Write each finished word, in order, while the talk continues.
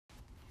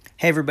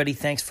Hey everybody,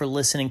 thanks for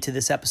listening to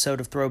this episode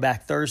of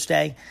Throwback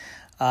Thursday.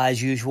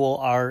 As usual,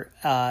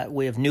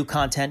 we have new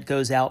content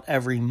goes out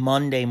every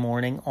Monday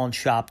morning on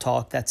Shop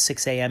Talk. That's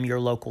 6 a.m. your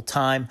local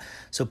time.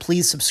 So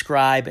please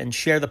subscribe and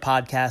share the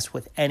podcast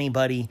with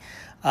anybody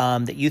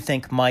that you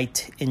think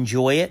might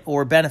enjoy it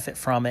or benefit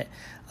from it.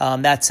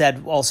 That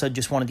said, also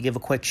just wanted to give a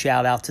quick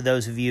shout out to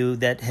those of you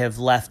that have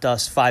left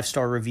us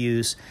 5-star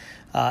reviews,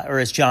 or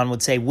as John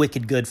would say,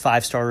 wicked good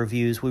 5-star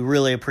reviews. We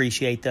really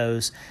appreciate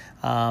those.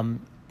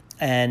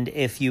 And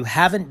if you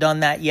haven't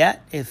done that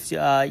yet, if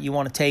you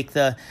want to take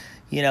the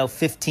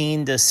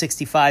 15 to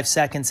 65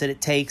 seconds that it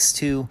takes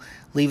to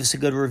leave us a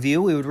good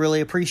review, we would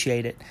really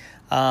appreciate it.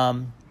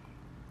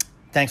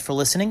 Thanks for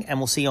listening, and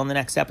we'll see you on the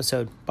next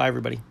episode. Bye,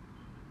 everybody.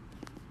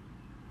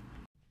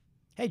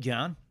 Hey,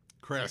 John.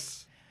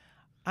 Chris.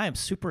 I am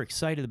super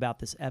excited about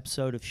this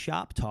episode of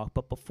Shop Talk,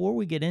 but before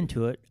we get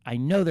into it, I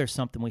know there's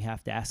something we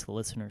have to ask the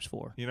listeners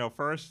for.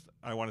 First,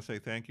 I want to say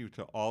thank you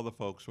to all the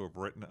folks who have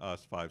written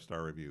us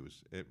 5-star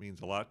reviews. It means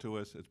a lot to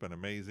us. It's been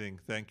amazing.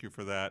 Thank you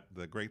for that.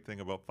 The great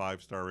thing about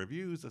 5-star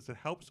reviews is it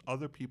helps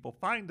other people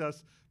find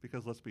us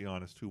because, let's be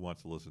honest, who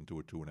wants to listen to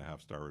a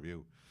 2.5-star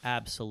review?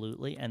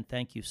 Absolutely, and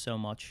thank you so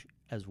much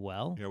as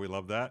well. Yeah, we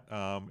love that.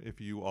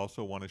 If you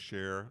also want to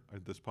share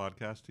this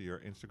podcast to your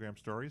Instagram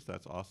stories,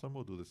 that's awesome.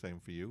 We'll do the same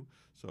for you.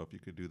 So if you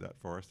could do that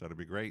for us, that'd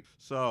be great.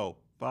 So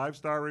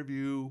 5-star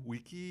review,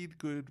 wicked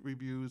good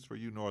reviews for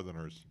you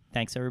Northerners.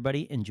 Thanks,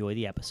 everybody. Enjoy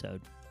the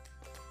episode.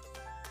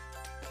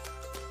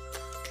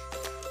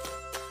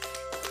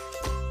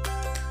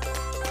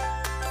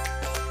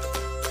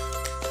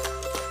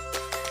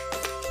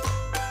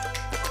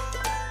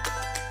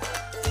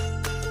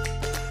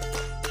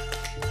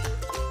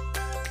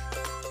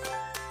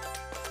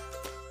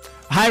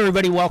 Hi,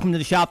 everybody. Welcome to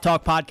the Shop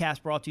Talk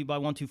podcast brought to you by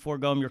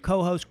 124Go. I'm your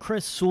co-host,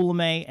 Chris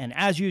Sulame, and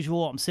as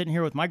usual, I'm sitting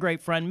here with my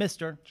great friend,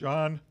 Mr.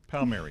 John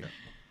Palmieri.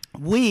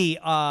 We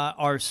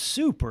are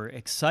super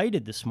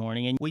excited this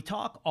morning, and we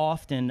talk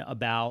often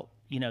about,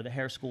 the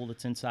hair school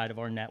that's inside of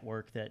our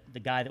network that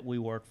the guy that we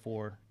work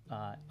for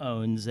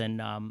owns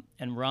and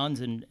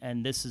runs,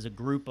 and this is a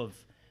group of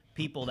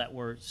people that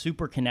we're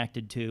super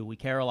connected to, we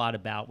care a lot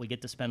about, we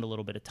get to spend a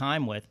little bit of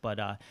time with, but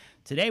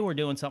today we're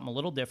doing something a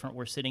little different.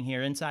 We're sitting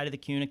here inside of the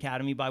Kuhn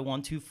Academy by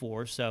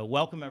 124, so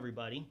welcome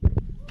everybody.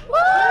 Woo!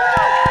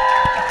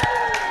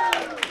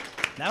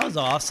 That was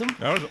awesome.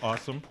 That was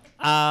awesome.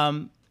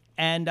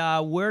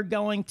 And we're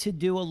going to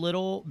do a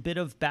little bit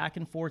of back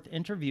and forth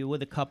interview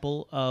with a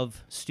couple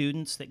of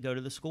students that go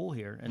to the school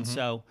here, and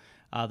so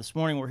this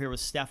morning we're here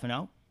with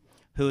Stefano,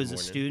 who is a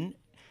student.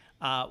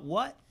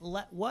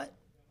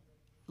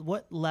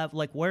 What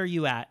level, where are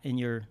you at in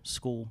your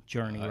school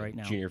journey right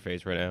now? Junior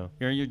phase right now.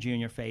 You're in your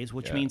junior phase,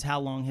 which means how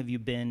long have you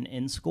been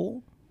in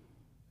school?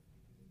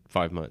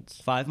 5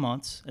 months. 5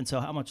 months. And so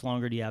how much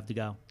longer do you have to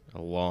go?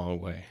 A long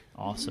way.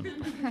 Awesome.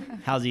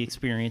 How's the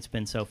experience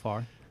been so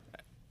far?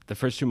 The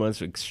first 2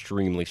 months were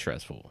extremely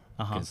stressful.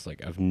 Because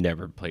I've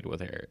never played with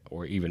hair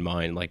or even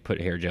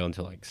put hair gel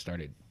until I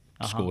started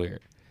school here.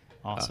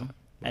 Awesome.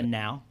 And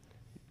now?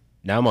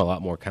 Now I'm a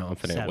lot more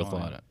confident Settle with a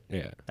lot of,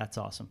 That's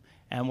awesome.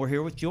 And we're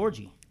here with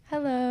Georgie.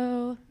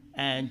 Hello.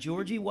 And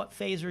Georgie, what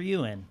phase are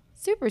you in?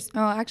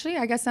 Actually,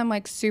 I guess I'm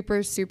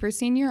super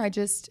senior. I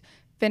just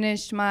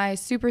finished my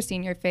super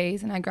senior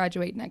phase and I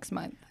graduate next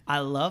month. I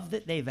love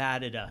that they've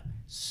added a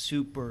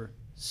super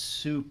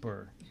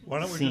Why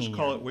don't we senior. just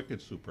call it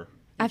Wicked Super?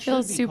 I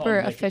feel super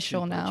Wicked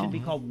official Super. now. It should be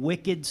called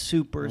Wicked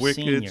Super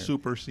Senior. Wicked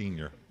Super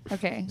Senior.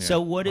 Okay. Yeah,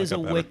 So what like does a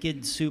that better.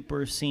 Wicked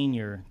Super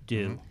Senior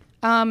do?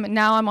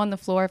 Now I'm on the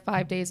floor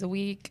 5 days a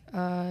week,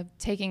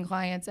 taking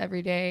clients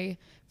every day,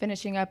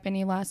 finishing up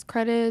any last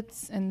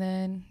credits, and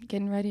then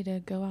getting ready to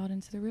go out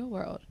into the real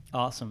world.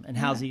 Awesome. And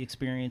how's the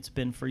experience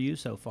been for you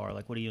so far?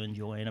 What are you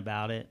enjoying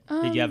about it?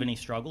 Did you have any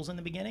struggles in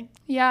the beginning?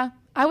 Yeah,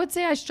 I would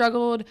say I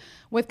struggled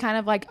with kind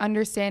of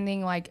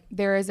understanding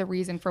there is a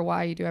reason for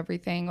why you do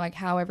everything,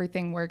 how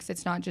everything works.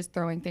 It's not just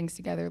throwing things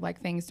together.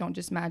 Things don't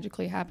just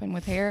magically happen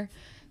with hair.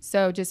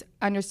 So just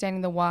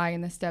understanding the why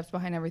and the steps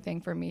behind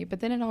everything for me. But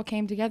then it all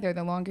came together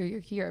the longer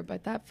you're here.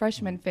 But that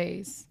freshman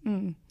phase,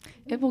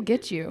 it will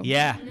get you.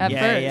 Yeah. At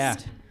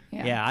first.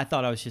 Yeah, I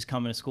thought I was just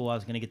coming to school. I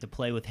was going to get to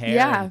play with hair.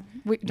 Yeah,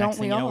 and don't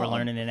we all? We're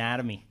learning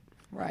anatomy.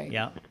 Right.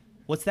 Yeah.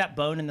 What's that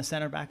bone in the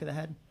center back of the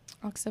head?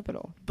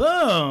 Occipital.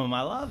 Boom!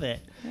 I love it.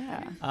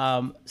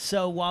 Yeah.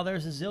 So while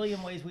there's a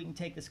zillion ways we can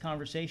take this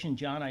conversation,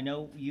 John, I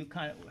know you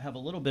kind of have a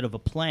little bit of a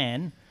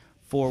plan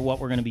for what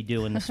we're going to be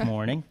doing this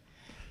morning.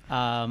 So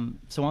why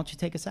don't you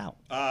take us out?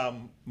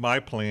 My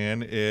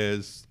plan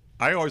is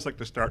I always like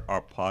to start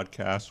our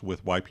podcast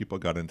with why people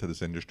got into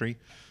this industry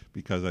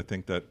because I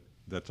think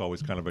that's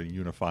always kind of a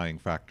unifying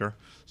factor.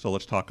 So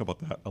let's talk about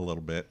that a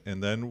little bit.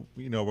 And then,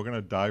 we're going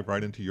to dive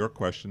right into your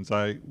questions.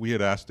 We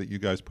had asked that you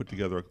guys put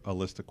together a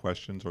list of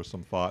questions or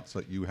some thoughts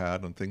that you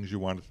had on things you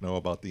wanted to know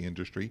about the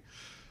industry.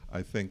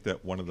 I think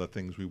that one of the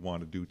things we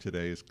want to do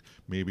today is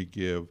maybe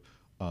give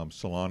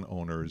salon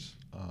owners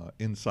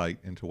insight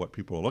into what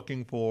people are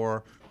looking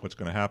for, what's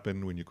going to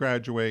happen when you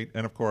graduate,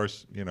 and of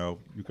course, you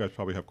guys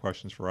probably have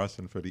questions for us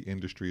and for the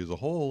industry as a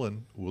whole,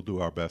 and we'll do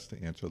our best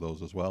to answer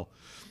those as well.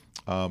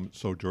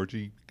 So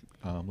Georgie,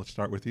 let's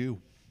start with you.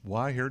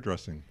 Why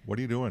hairdressing? What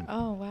are you doing?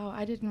 Oh, wow.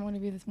 I didn't want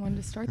to be the one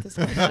to start this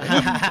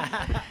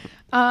question.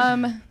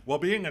 Well,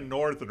 being a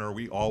Northerner,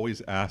 we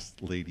always ask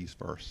ladies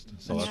first.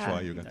 So that's Yeah. why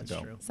you got to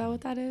go. True. Is that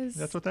what that is?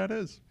 That's what that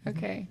is.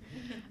 Okay.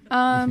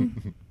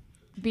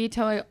 Be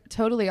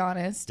totally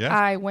honest. Yeah.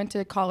 I went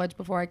to college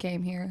before I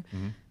came here.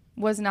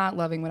 Was not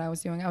loving what I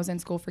was doing. I was in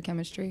school for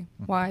chemistry.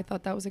 Why I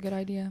thought that was a good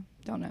idea,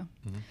 don't know.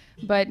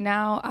 But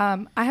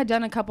now I had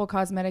done a couple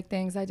cosmetic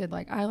things. I did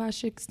like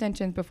eyelash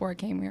extensions before I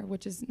came here,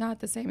 which is not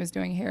the same as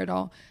doing hair at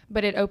all.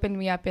 But it opened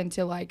me up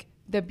into like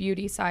the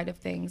beauty side of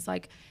things,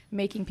 like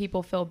making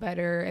people feel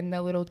better and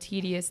the little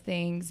tedious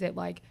things that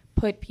like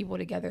put people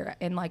together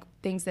and like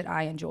things that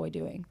I enjoy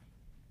doing.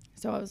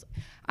 So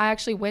I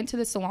actually went to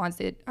the salons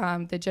that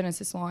the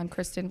Genesis salon,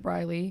 Kristen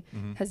Briley,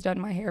 has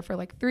done my hair for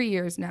like 3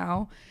 years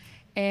now.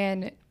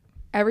 And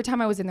every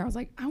time I was in there, I was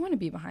like, I want to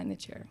be behind the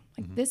chair.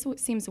 Like this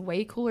seems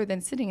way cooler than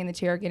sitting in the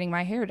chair getting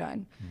my hair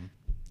done.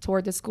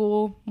 Toured the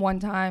school one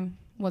time,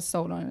 was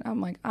sold on it.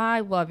 I'm like, I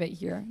love it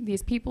here.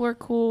 These people are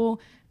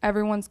cool.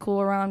 Everyone's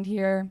cool around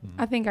here.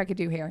 I think I could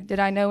do hair. Did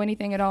I know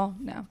anything at all?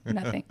 No,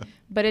 nothing.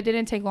 But it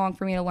didn't take long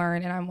for me to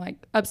learn, and I'm like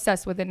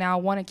obsessed with it now.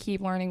 Want to keep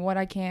learning what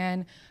I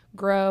can,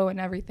 grow and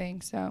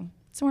everything. So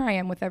that's where I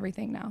am with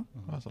everything now.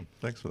 Awesome.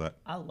 Thanks for that.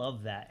 I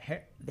love that.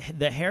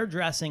 The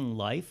hairdressing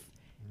life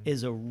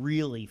is a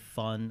really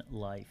fun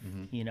life.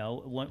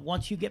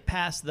 Once you get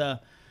past the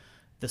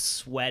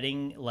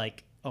sweating,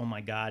 like, oh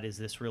my God, is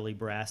this really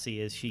brassy?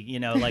 Is she,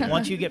 like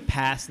once you get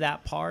past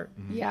that part,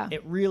 Yeah.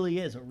 it really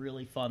is a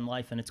really fun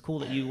life. And it's cool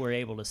that you were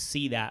able to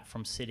see that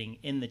from sitting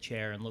in the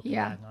chair and looking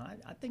back.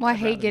 I think Well, I I'd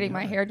hate rather getting do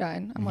my that. hair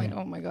done. I'm like,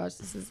 oh my gosh,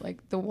 this is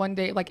like the one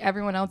day, like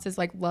everyone else is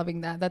like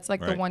loving that. That's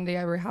like the Right. one day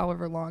every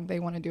however long they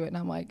want to do it. And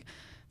I'm like,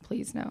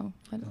 please no.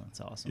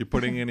 That's awesome. You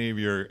putting any of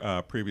your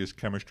previous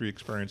chemistry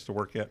experience to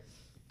work yet?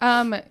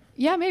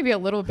 Yeah, maybe a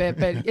little bit,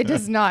 but it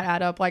does not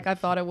add up like I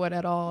thought it would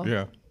at all.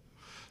 Yeah.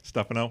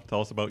 Stefano,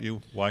 tell us about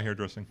you. Why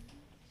hairdressing?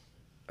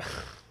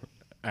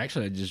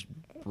 Actually, I just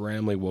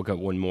randomly woke up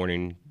one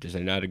morning,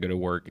 decided not to go to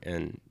work,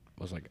 and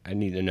was like, I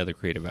need another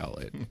creative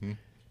outlet.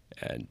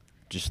 And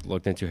just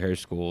looked into hair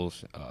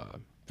schools,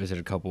 visited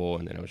a couple,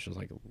 and then I was just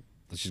like,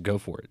 let's just go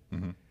for it.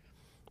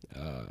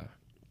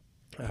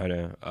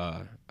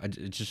 I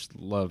just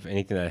love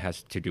anything that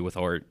has to do with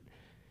art,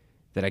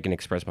 that I can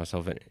express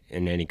myself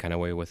in any kind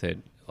of way with it.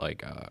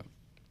 Like,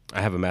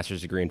 I have a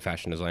master's degree in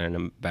fashion design and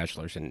a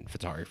bachelor's in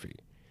photography.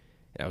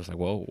 And I was like,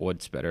 well,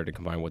 what's better to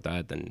combine with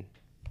that than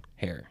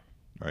hair?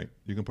 Right.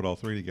 You can put all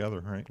three together,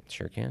 right?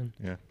 Sure can.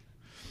 Yeah.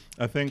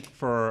 I think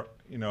for,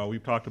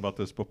 we've talked about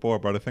this before,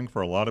 but I think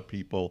for a lot of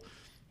people,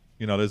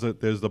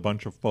 there's a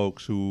bunch of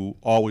folks who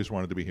always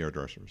wanted to be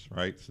hairdressers,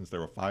 right? Since they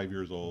were 5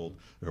 years old,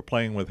 they were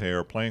playing with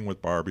hair, playing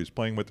with Barbies,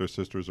 playing with their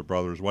sisters or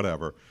brothers,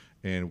 whatever,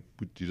 and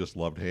you just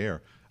loved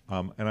hair.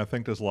 And I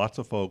think there's lots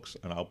of folks,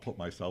 and I'll put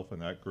myself in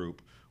that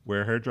group,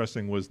 where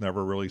hairdressing was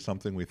never really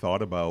something we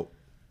thought about,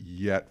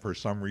 yet for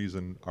some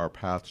reason our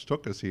paths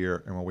took us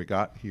here, and when we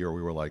got here,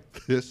 we were like,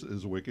 this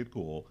is wicked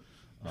cool.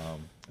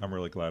 I'm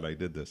really glad I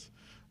did this.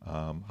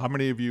 How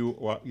many of you,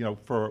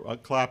 for a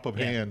clap of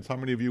hands, how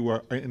many of you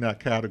were in that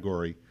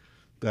category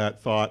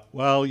that thought,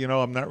 well,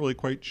 I'm not really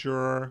quite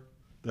sure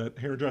that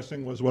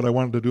hairdressing was what I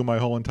wanted to do my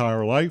whole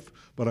entire life,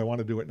 but I want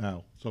to do it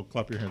now. So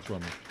clap your hands for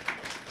me.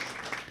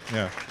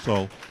 Yeah,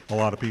 so a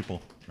lot of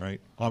people, right?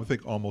 I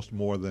think almost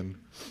more than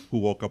who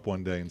woke up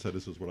one day and said,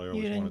 this is what I always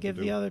You wanted didn't give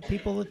to do. the other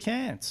people a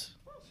chance.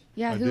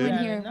 Yeah, I who did. in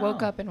here Yeah,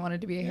 woke no. up and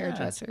wanted to be a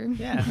hairdresser?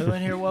 Yeah, who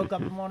in here woke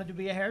up and wanted to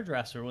be a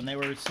hairdresser when they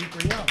were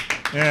super young?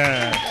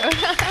 Yeah.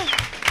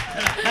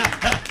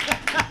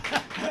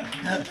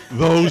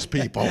 Those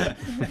people.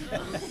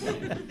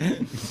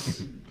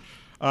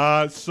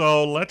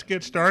 So let's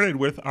get started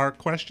with our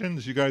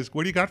questions. You guys,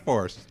 what do you got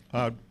for us?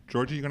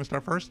 Georgie, you going to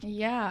start first?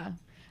 Yeah.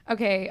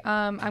 Okay,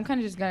 I'm kind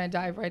of just going to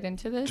dive right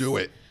into this. Do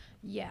it.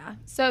 Yeah.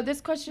 So this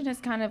question is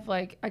kind of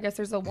like, I guess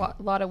there's a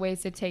lot of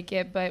ways to take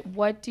it, but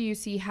what do you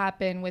see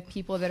happen with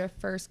people that are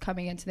first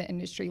coming into the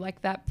industry?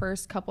 Like that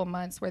first couple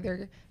months where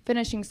they're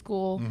finishing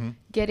school,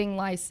 getting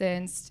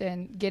licensed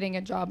and getting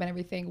a job and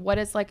everything. What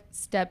is like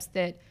steps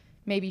that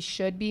maybe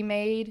should be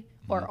made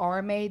or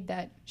are made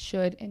that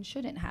should and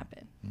shouldn't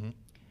happen?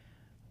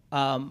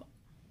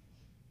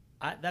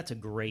 That's a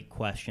great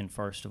question,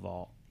 first of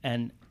all.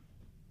 And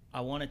I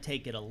want to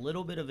take it a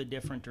little bit of a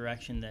different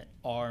direction that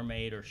are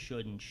made or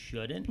should and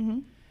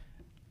shouldn't.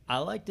 I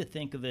like to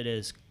think of it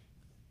as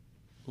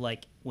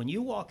like when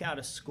you walk out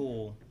of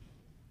school,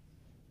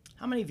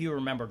 how many of you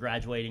remember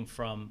graduating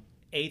from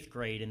 8th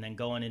grade and then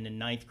going into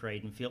 9th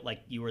grade and feel like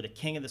you were the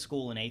king of the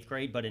school in 8th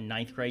grade, but in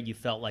 9th grade you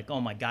felt like, oh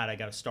my God, I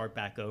got to start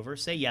back over?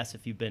 Say yes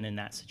if you've been in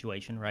that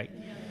situation, right?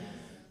 Yeah.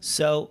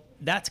 So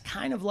that's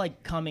kind of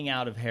like coming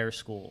out of hair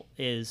school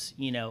is,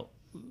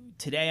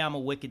 today I'm a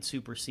wicked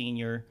super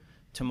senior.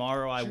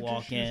 tomorrow I Should walk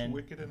just use in.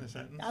 Wicked in a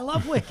sentence. I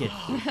love Wicked.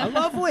 I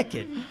love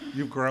Wicked.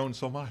 You've grown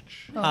so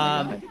much. Oh my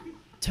God.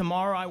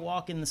 Tomorrow I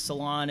walk in the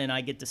salon and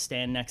I get to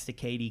stand next to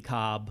Katie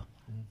Cobb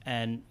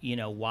and,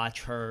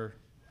 watch her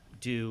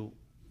do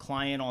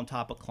client on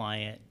top of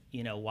client,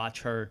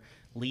 watch her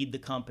lead the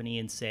company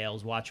in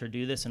sales, watch her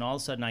do this. And all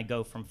of a sudden I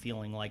go from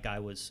feeling like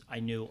I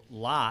knew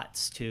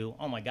lots to,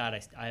 oh my God,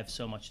 I have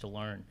so much to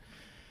learn.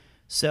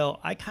 So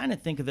I kind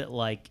of think of it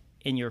like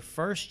in your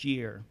first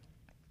year,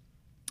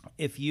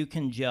 if you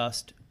can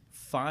just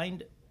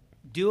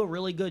do a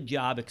really good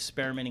job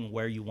experimenting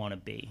where you want to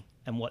be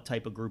and what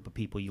type of group of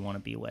people you want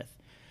to be with.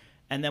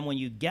 And then when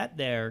you get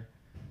there,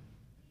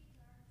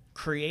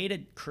 create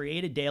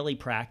a daily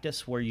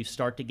practice where you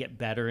start to get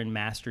better and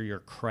master your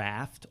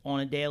craft on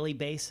a daily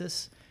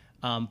basis.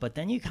 But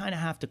then you kind of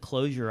have to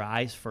close your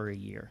eyes for a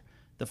year.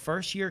 The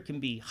first year can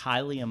be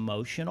highly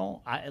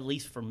emotional. At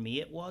least for me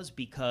it was,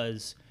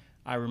 because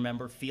I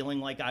remember feeling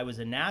like I was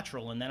a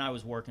natural, and then I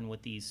was working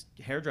with these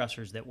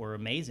hairdressers that were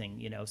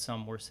amazing.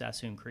 Some were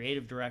Sassoon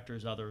creative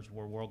directors, others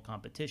were world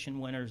competition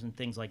winners and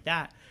things like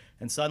that.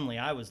 And suddenly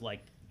I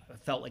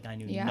felt like I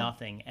knew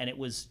nothing, and it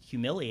was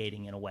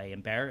humiliating in a way,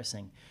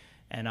 embarrassing.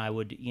 And I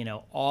would,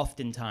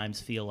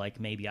 oftentimes feel like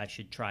maybe I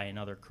should try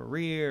another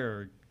career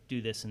or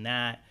do this and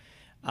that.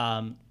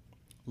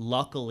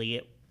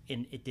 Luckily,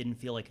 it didn't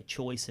feel like a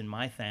choice in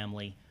my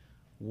family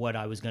what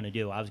I was going to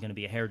do. I was going to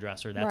be a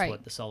hairdresser. That's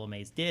what the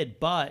Solomés did.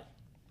 But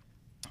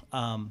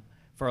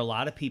for a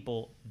lot of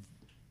people,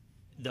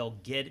 they'll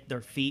get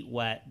their feet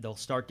wet. They'll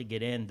start to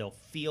get in. They'll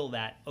feel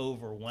that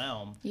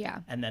overwhelm. Yeah.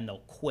 And then they'll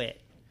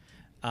quit.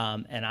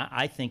 And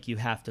I think you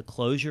have to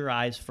close your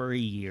eyes for a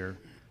year,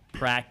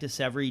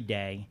 practice every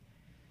day,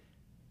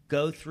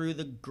 go through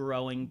the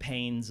growing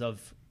pains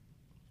of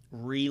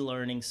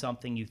relearning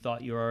something you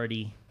thought you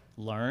already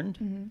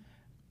learned.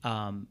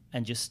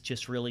 And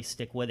just really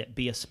stick with it.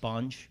 Be a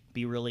sponge.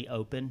 Be really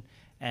open,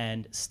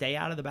 and stay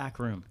out of the back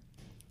room.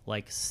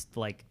 Like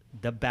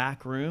the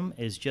back room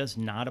is just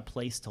not a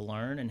place to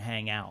learn and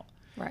hang out.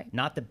 Right.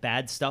 Not that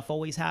bad stuff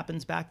always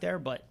happens back there,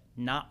 but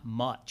not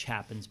much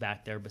happens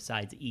back there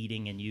besides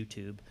eating and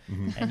YouTube.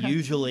 And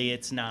usually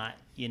it's not,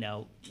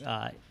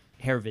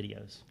 hair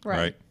videos.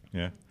 Right.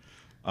 Yeah.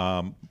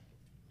 I'm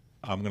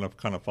going to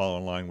kind of follow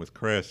in line with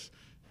Chris.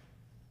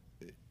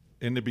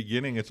 In the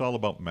beginning, it's all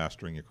about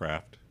mastering your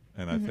craft.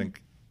 And I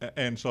think,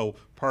 and so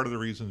part of the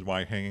reasons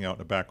why hanging out in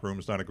the back room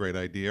is not a great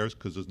idea is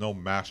because there's no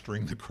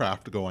mastering the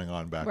craft going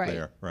on back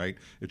there, right?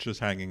 It's just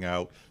hanging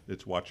out.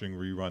 It's watching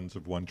reruns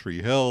of One Tree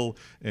Hill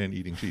and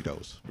eating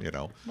Cheetos,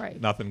 Right.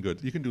 Nothing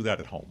good. You can do that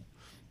at home.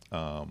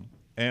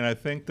 And I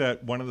think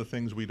that one of the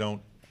things we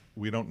don't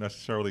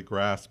necessarily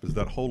grasp is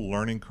that whole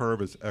learning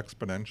curve is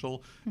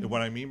exponential. And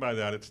what I mean by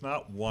that, it's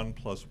not 1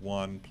 +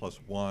 1 +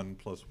 1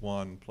 +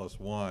 1 +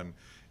 1.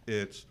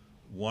 It's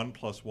 1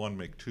 + 1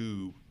 make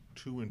 2,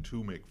 2 and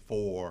 2 make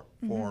 4,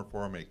 4 and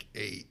 4 make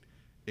 8,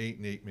 8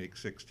 and 8 make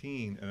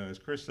 16. And as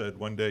Chris said,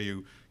 one day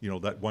you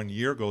that 1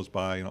 year goes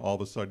by and all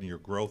of a sudden your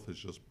growth is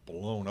just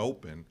blown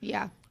open.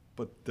 Yeah.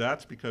 But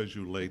that's because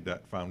you laid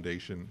that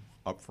foundation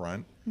up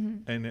front.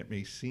 And it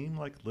may seem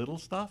like little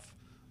stuff,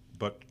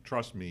 but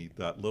trust me,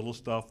 that little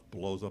stuff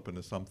blows up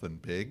into something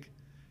big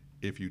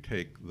if you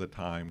take the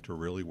time to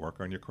really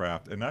work on your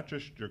craft. And not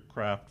just your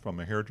craft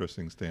from a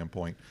hairdressing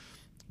standpoint,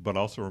 but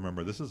also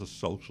remember, this is a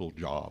social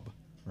job,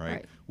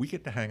 right? We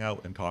get to hang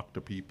out and talk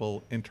to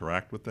people,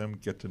 interact with them,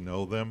 get to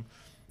know them.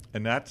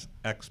 And that's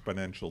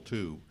exponential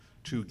too.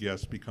 2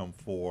 guests become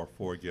 4,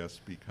 4 guests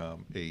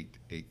become 8,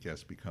 8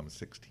 guests become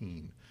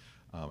 16.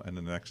 And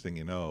the next thing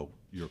you know,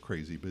 you're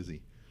crazy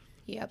busy.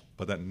 Yep.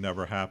 But that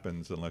never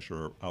happens unless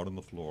you're out on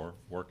the floor,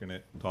 working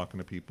it, talking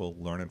to people,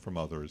 learning from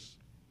others.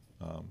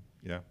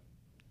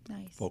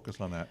 Nice.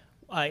 Focus on that.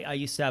 I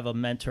used to have a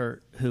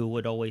mentor who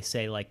would always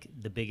say, like,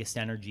 the biggest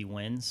energy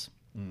wins.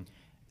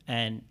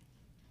 And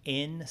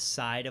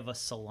inside of a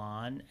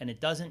salon, and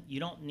you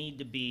don't need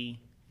to be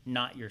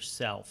not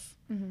yourself,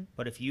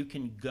 but if you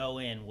can go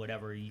in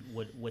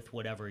with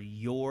whatever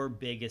your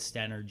biggest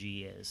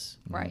energy is.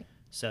 Right.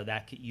 So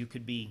that you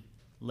could be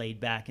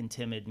laid back and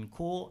timid and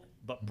cool,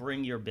 but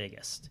bring your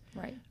biggest.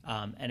 Right.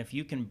 And if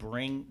you can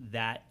bring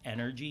that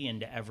energy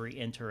into every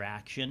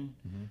interaction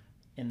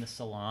in the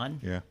salon,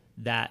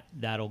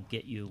 that'll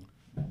get you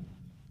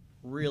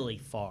really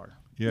far.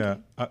 Yeah.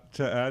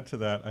 To add to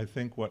that, I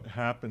think what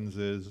happens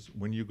is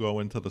when you go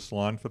into the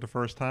salon for the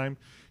first time,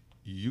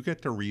 you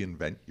get to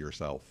reinvent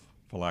yourself,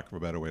 for lack of a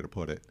better way to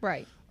put it.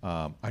 Right.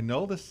 I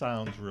know this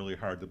sounds really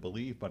hard to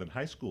believe, but in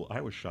high school,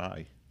 I was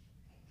shy.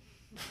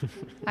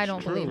 I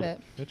don't believe it.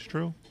 It's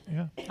true.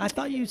 Yeah. I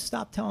thought you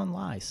stopped telling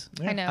lies.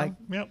 I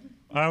know.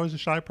 I was a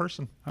shy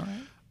person. All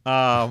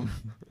right.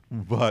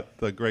 But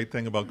the great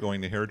thing about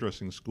going to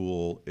hairdressing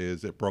school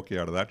is it broke you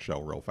out of that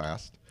shell real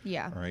fast.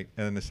 Yeah. All right.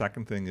 And then the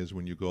second thing is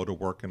when you go to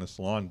work in a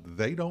salon,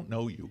 they don't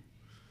know you.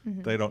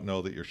 They don't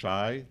know that you're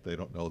shy. They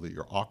don't know that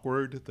you're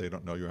awkward. They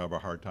don't know you have a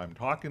hard time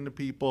talking to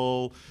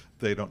people.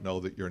 They don't know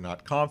that you're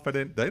not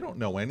confident. They don't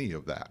know any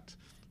of that.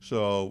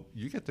 So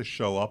you get to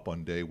show up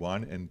on day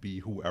one and be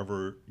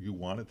whoever you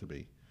want it to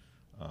be.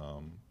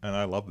 And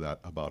I love that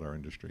about our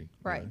industry.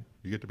 Right.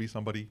 You get to be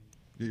somebody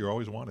that you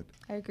always wanted.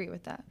 I agree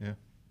with that. Yeah.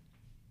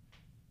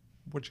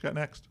 What you got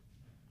next?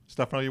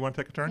 Stefano, you want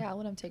to take a turn? Yeah, I'll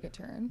let him take a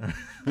turn.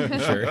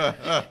 Sure.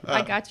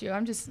 I got you.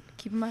 I'm just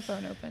keeping my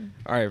phone open.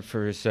 All right,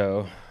 for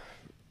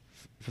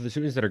the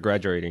students that are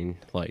graduating,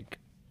 like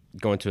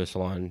going to a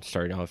salon,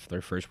 starting off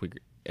their first week,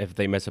 if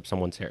they mess up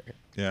someone's hair,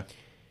 Yeah.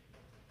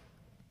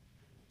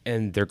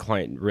 and their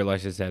client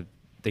realizes that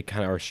they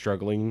kind of are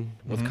struggling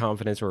with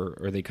confidence, or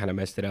they kind of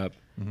messed it up,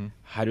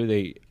 how do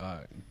they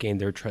gain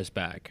their trust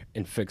back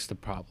and fix the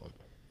problem?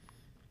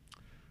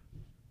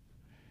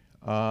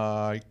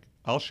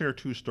 I'll share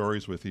two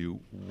stories with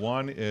you.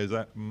 One is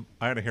I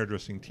had a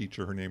hairdressing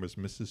teacher. Her name is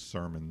Mrs.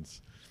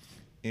 Sermons.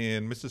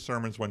 And Mrs.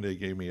 Sermons one day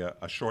gave me a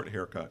short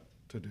haircut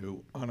to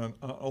do on an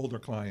older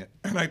client.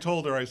 And I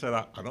told her, I said,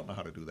 I don't know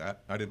how to do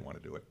that. I didn't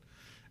want to do it.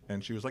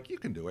 And she was like, you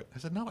can do it. I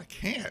said, no, I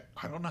can't.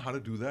 I don't know how to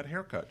do that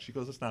haircut. She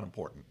goes, it's not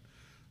important.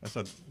 I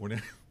said, what do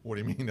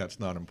you mean that's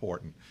not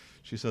important?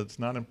 She said, it's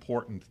not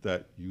important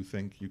that you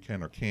think you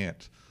can or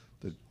can't.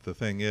 The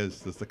thing is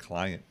the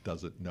client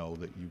doesn't know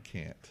that you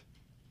can't,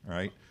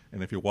 right?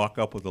 And if you walk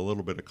up with a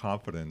little bit of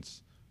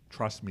confidence,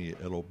 trust me,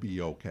 it'll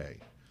be okay.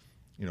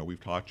 You know,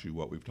 we've taught you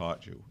what we've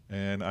taught you.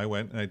 And I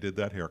went and I did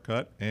that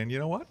haircut, and you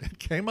know what? It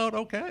came out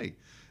okay.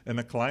 And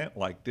the client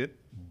liked it,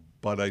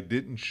 but I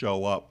didn't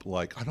show up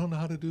like, I don't know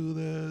how to do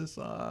this,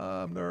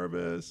 I'm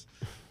nervous,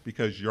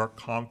 because your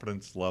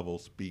confidence level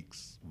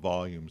speaks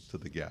volumes to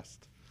the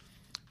guest.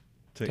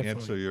 To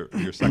answer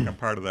your second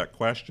part of that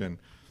question,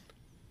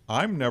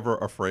 I'm never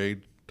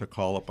afraid to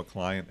call up a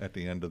client at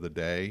the end of the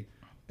day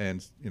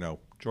and, you know,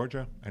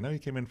 Georgia, I know you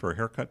came in for a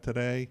haircut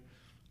today.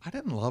 I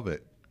didn't love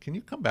it. Can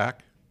you come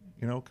back?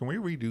 You know, can we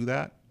redo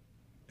that?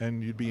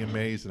 And you'd be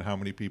amazed at how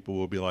many people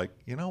will be like,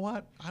 you know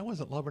what? I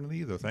wasn't loving it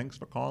either. Thanks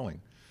for calling.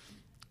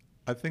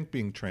 I think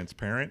being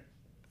transparent,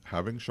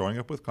 showing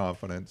up with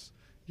confidence,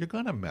 you're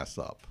gonna mess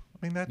up.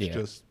 I mean,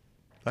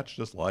 that's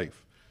just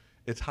life.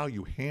 It's how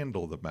you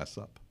handle the mess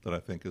up that I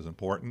think is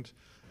important.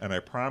 And I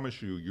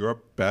promise you,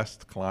 your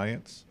best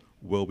clients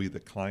will be the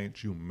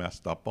clients you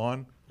messed up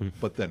on,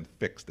 but then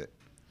fixed it.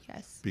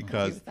 Yes.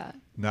 Because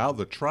now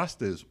the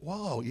trust is,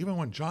 whoa, even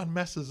when John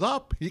messes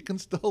up, he can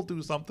still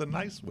do something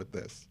nice with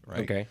this,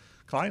 right? Okay.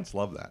 Clients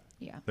love that.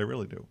 Yeah. They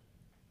really do.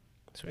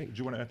 Sweet. Did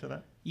you want to add to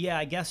that? Yeah,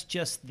 I guess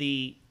just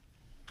the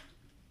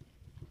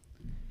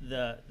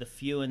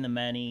few and the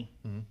many,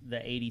 the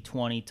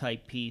 80-20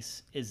 type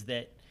piece is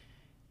that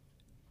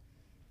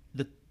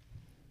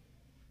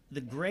the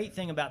great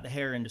thing about the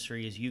hair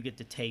industry is you get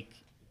to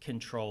take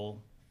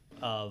control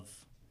of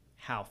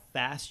how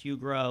fast you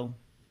grow,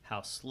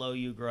 how slow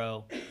you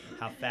grow,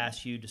 how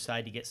fast you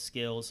decide to get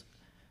skills.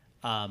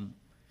 One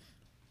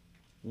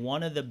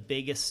of the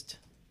biggest,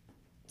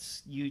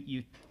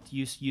 you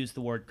use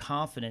the word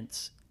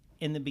confidence.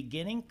 In the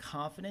beginning,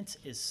 confidence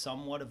is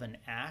somewhat of an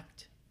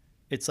act.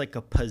 It's like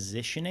a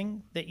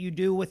positioning that you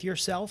do with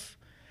yourself.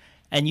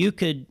 And you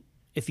could,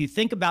 if you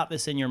think about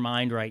this in your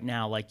mind right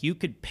now, like you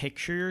could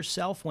picture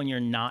yourself when you're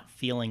not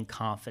feeling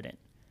confident.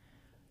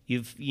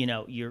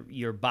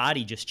 Your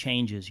body just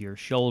changes. Your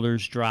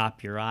shoulders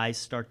drop. Your eyes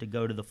start to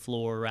go to the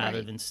floor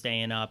rather than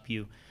staying up.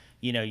 You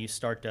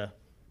start to,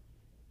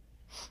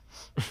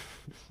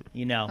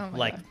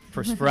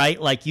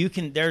 right? Like you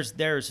can.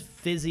 There's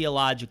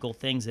physiological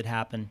things that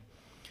happen.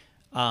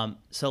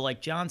 So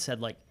like John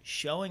said, like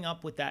showing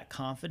up with that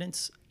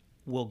confidence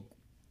will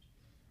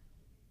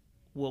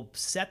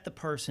set the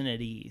person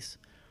at ease.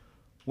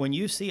 When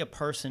you see a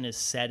person is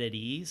set at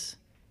ease,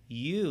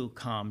 you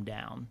calm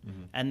down,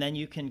 and then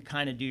you can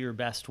kind of do your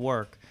best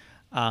work.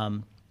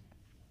 Now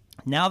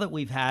that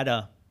we've had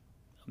a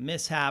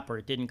mishap or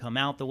it didn't come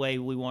out the way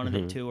we wanted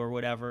it to or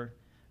whatever,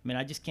 I mean,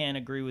 I just can't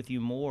agree with you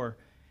more.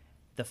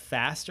 The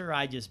faster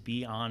I just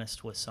be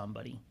honest with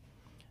somebody.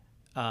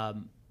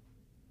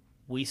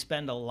 We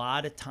spend a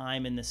lot of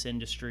time in this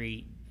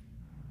industry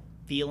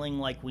feeling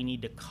like we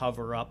need to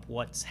cover up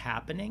what's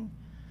happening,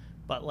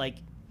 but like,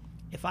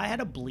 if I had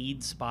a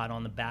bleed spot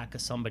on the back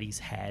of somebody's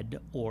head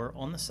or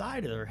on the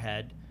side of their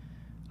head,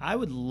 I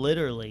would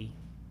literally,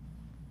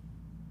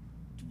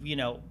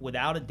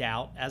 without a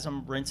doubt, as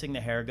I'm rinsing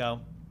the hair, go,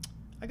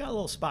 I got a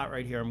little spot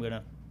right here I'm going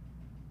to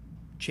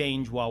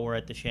change while we're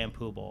at the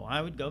shampoo bowl.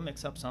 I would go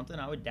mix up something.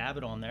 I would dab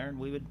it on there,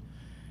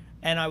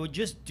 and I would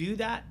just do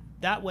that.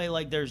 That way,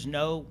 like,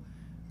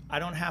 I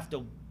don't have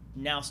to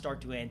now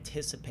start to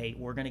anticipate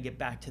we're going to get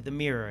back to the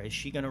mirror. Is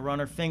she going to run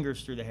her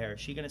fingers through the hair?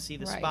 Is she going to see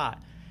the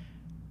spot?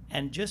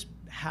 And just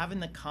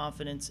having the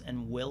confidence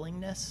and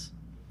willingness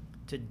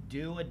to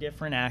do a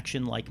different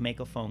action, like make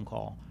a phone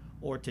call,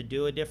 or to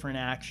do a different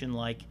action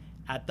like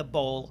at the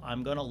bowl,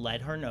 I'm going to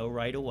let her know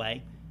right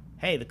away,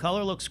 hey, the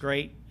color looks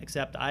great,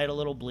 except I had a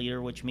little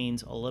bleeder, which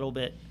means a little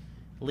bit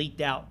leaked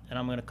out, and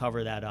I'm going to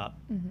cover that up.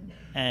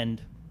 And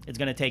it's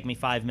going to take me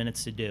 5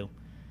 minutes to do.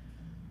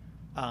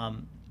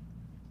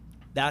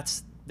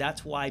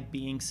 That's why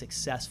being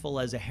successful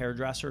as a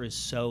hairdresser is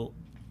so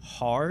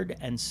hard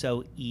and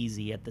so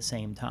easy at the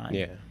same time.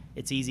 Yeah.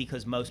 It's easy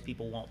because most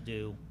people won't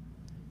do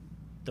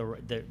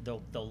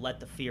they'll let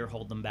the fear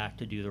hold them back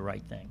to do the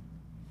right thing.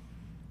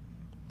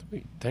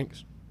 Sweet.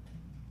 Thanks.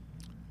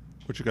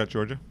 What you got,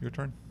 Georgia? Your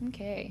turn.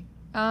 Okay.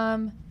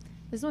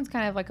 This one's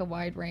kind of like a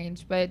wide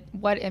range, but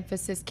what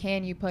emphasis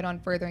can you put on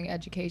furthering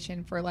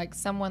education for like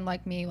someone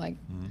like me? Like,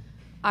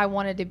 I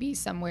wanted to be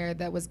somewhere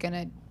that was going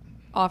to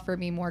offer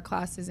me more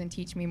classes and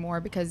teach me more,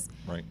 because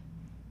Right.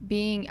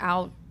 being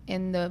out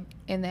in the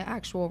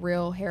actual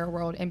real hair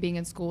world and being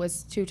in school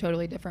is two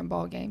totally different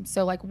ball games.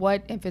 So like,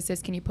 what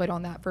emphasis can you put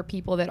on that for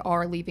people that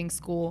are leaving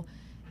school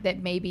that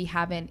maybe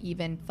haven't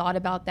even thought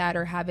about that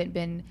or haven't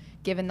been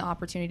given the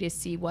opportunity to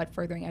see what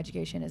furthering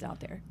education is out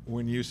there?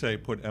 When you say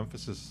put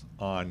emphasis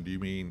on, do you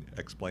mean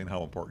explain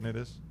how important it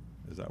is?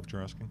 Is that what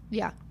you're asking?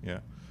 Yeah. Yeah.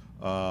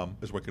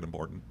 It's wicked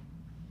important.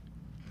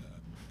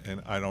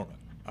 And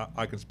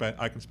I can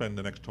spend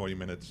the next 20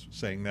 minutes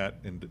saying that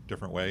in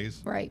different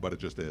ways, Right. but it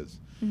just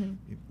is.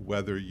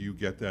 Whether you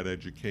get that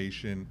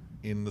education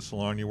in the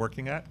salon you're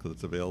working at, because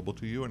it's available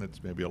to you, and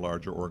it's maybe a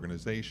larger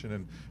organization,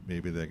 and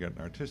maybe they get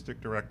an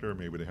artistic director,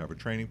 maybe they have a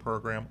training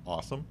program,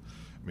 awesome.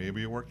 Maybe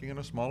you're working in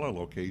a smaller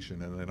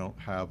location and they don't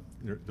have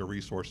the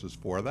resources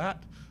for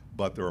that,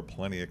 but there are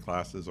plenty of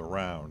classes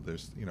around.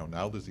 There's,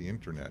 now there's the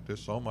internet.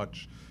 There's so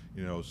much,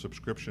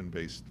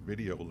 subscription-based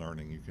video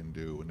learning you can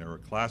do, and there are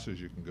classes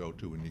you can go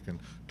to, and you can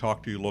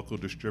talk to your local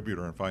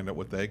distributor and find out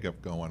what they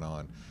got going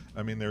on.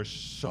 I mean, there's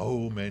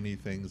so many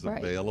things Right.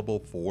 available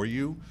for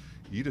you.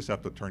 You just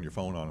have to turn your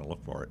phone on and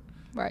look for it.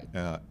 Right.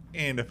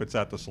 And if it's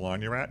at the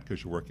salon you're at,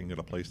 because you're working at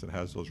a place that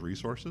has those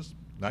resources,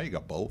 now you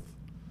got both.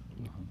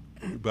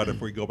 But if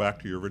we go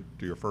back to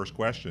your first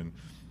question,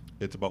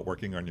 it's about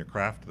working on your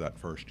craft that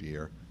first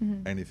year.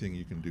 Anything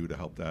you can do to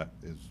help that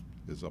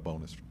is a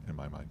bonus in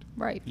my mind.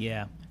 Right.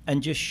 Yeah,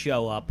 and just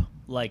show up.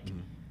 Like,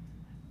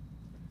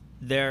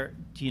 there,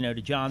 to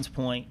John's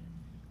point,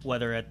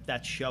 whether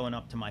that's showing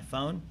up to my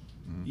phone,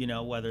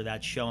 whether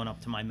that's showing up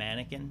to my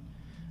mannequin,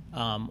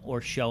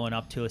 or showing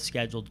up to a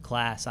scheduled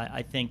class.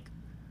 I think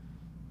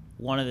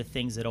one of the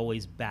things that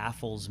always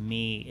baffles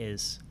me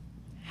is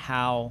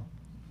how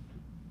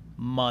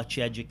much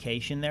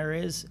education there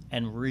is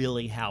and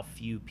really how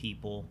few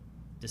people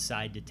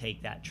decide to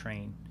take that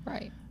train.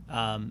 Right.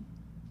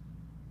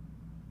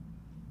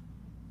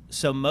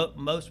 So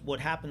what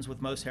happens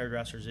with most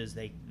hairdressers is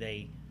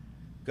they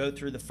go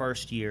through the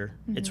first year.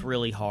 It's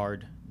really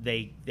hard.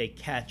 They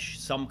catch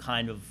some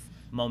kind of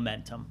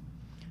momentum,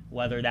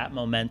 whether that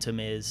momentum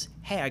is,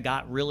 hey, I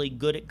got really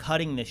good at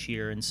cutting this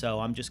year, and so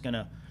I'm just going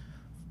to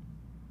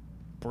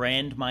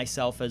brand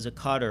myself as a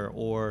cutter,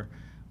 or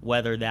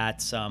whether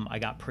that's I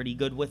got pretty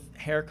good with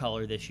hair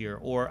color this year,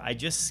 or I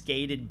just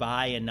skated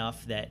by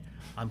enough that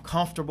I'm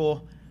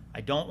comfortable. I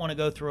don't want to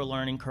go through a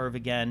learning curve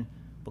again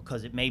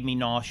because it made me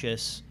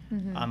nauseous.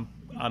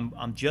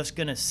 I'm just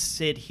going to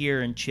sit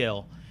here and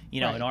chill.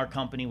 Right. In our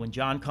company, when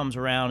John comes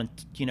around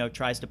and,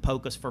 tries to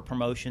poke us for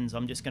promotions,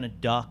 I'm just going to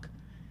duck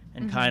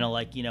and kind of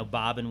like,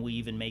 bob and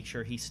weave and make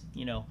sure he's,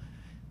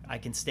 I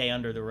can stay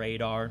under the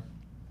radar.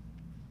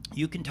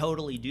 You can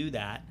totally do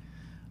that.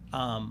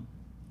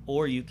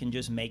 Or you can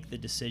just make the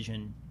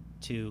decision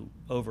to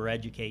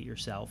overeducate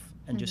yourself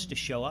and just to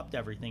show up to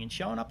everything. And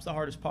showing up's the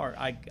hardest part.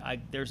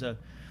 There's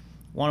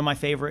one of my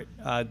favorite,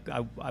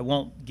 I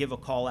won't give a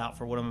call out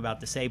for what I'm about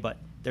to say, but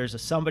there's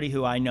somebody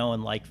who I know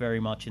and like very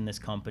much in this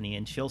company,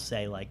 and she'll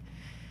say, like,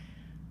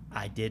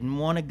 I didn't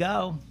want to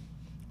go,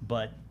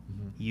 but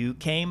you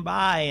came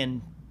by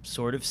and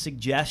sort of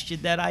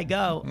suggested that I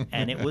go,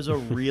 and it was a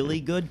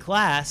really good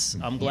class.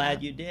 I'm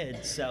glad you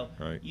did. So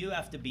Right. you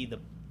have to be the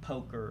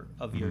poker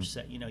of your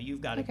set.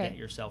 You've got to get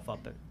yourself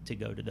up to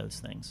go to those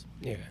things.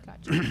 Yeah.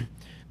 Gotcha.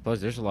 Plus,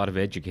 there's a lot of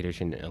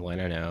education in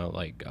Atlanta now.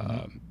 Like,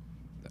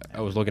 I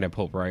was looking at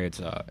Pulp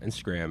Riot's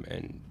Instagram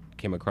and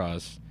came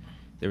across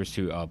there was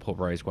two Pulp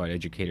Riot Squad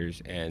educators,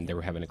 and they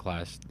were having a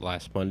class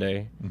last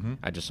Monday.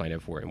 I just signed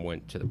up for it and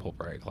went to the Pulp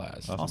Riot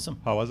class.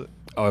 Awesome. How was it?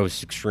 Oh, it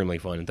was extremely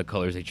fun. The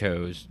colors they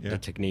chose, Yeah. the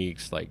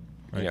techniques, like,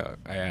 Right.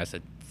 I asked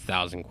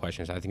 1,000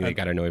 questions. I think they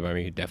got annoyed by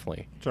me,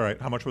 definitely. It's all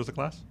right. How much was the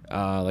class?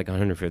 Like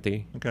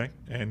 150. Okay.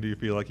 And do you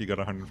feel like you got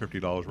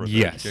 $150 worth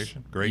Yes. of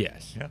education? Great.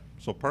 Yes. Yeah.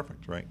 So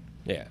perfect, right?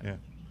 Yeah.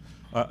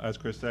 Yeah. As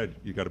Chris said,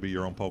 you got to be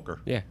your own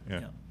poker. Yeah.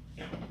 Yeah.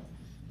 All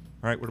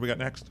right. What do we got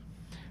next?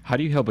 How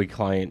do you help a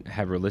client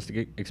have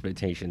realistic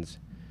expectations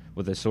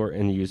with the sort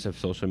and use of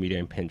social media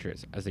and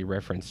Pinterest as a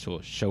reference tool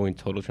showing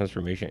total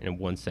transformation in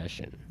one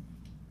session?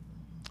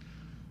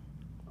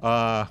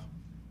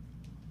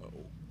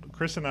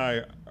 Chris and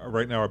I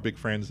right now are big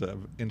friends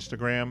of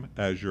Instagram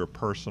as your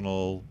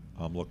personal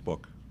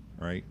lookbook,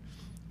 right?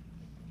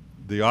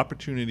 The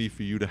opportunity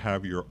for you to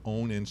have your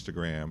own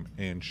Instagram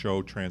and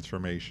show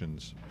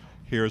transformations.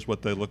 Here's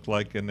what they looked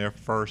like in their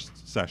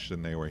first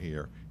session they were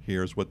here.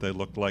 Here's what they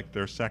looked like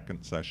their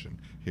second session.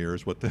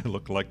 Here's what they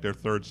look like their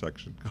third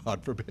session.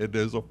 God forbid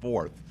there's a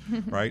fourth,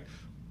 right?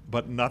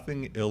 but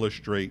nothing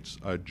illustrates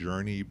a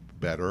journey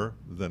better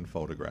than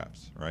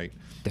photographs, right?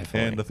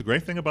 Definitely. And the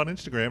great thing about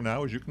Instagram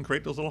now is you can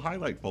create those little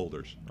highlight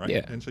folders, right?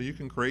 Yeah. And so you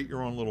can create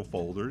your own little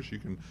folders. You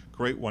can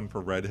create one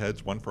for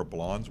redheads, one for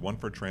blondes, one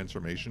for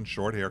transformation,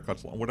 short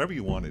haircuts, whatever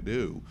you want to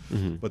do.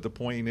 But the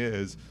point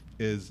is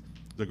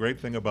the great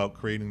thing about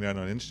creating that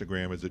on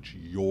Instagram is it's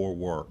your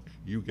work.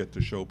 You get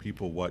to show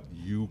people what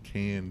you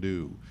can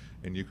do,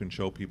 and you can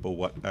show people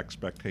what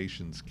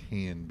expectations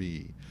can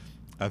be.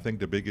 I think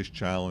the biggest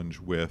challenge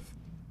with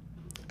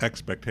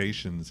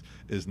expectations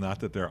is not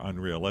that they're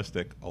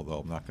unrealistic, although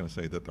I'm not going to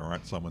say that there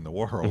aren't some in the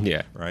world,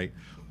 Yeah. right?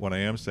 What I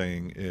am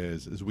saying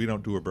is we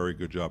don't do a very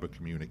good job of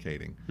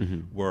communicating.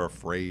 We're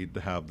afraid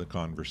to have the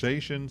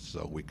conversation,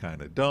 so we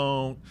kind of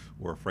don't.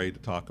 We're afraid to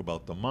talk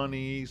about the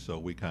money, so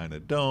we kind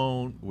of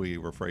don't.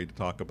 We're afraid to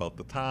talk about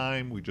the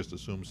time. We just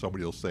assume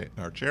somebody will sit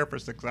in our chair for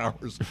 6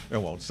 hours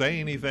and won't say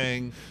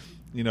anything,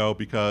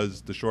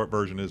 because the short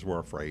version is we're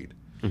afraid.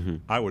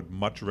 I would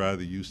much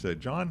rather you said,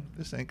 John,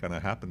 this ain't going to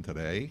happen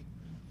today.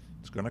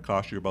 It's going to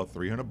cost you about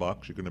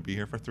 $300. You're going to be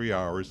here for 3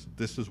 hours.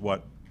 This is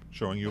what,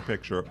 showing you a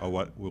picture of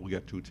what we'll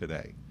get to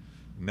today.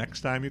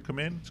 Next time you come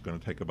in, it's going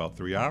to take about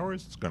 3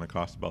 hours. It's going to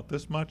cost about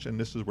this much, and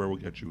this is where we'll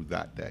get you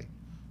that day.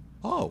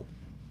 Oh,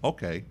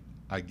 okay,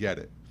 I get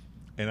it.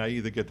 And I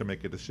either get to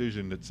make a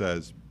decision that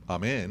says,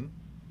 I'm in,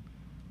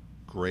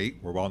 great,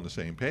 we're on the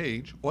same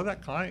page, or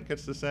that client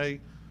gets to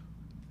say,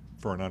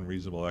 for an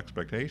unreasonable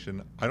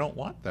expectation, I don't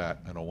want that.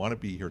 I don't want to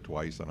be here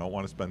twice. I don't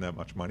want to spend that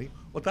much money.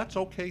 Well, that's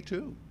okay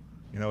too.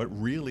 It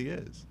really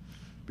is.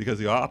 Because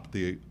the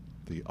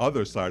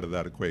other side of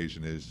that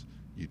equation is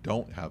you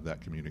don't have that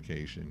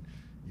communication.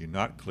 You're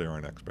not clear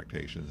on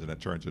expectations, and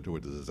it turns into a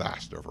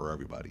disaster for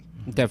everybody.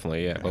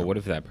 Definitely, yeah. But what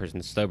if that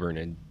person's stubborn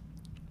and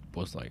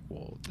was like,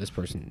 well, this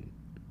person...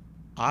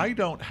 I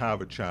don't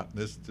have a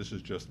this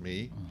is just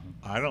me.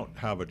 I don't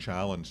have a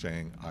challenge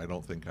saying, I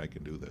don't think I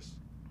can do this.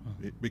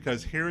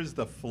 Because here's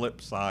the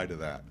flip side of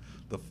that.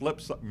 The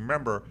flip side,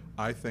 remember,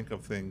 I think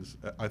of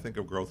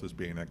growth as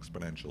being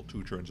exponential.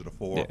 2 turns into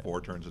 4,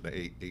 4 turns into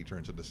 8, 8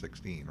 turns into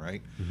 16,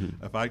 right?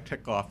 If I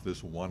tick off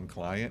this one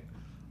client,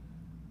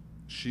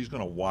 she's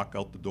going to walk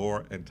out the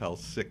door and tell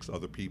 6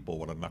 other people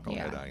what a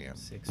knucklehead I am.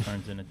 6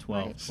 turns into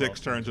 12. Right. 6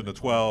 turns into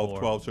 12,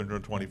 12 turns into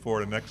 24.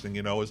 The next thing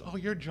you know is, oh,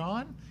 you're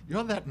John?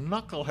 You're that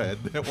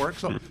knucklehead that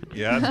works on...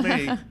 Yeah, it's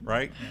me,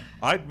 right?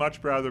 I'd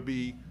much rather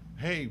be,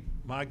 hey,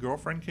 my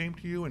girlfriend came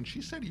to you and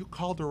she said you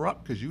called her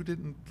up because you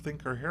didn't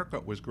think her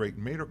haircut was great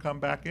and made her come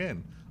back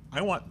in.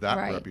 I want that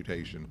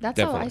reputation. That's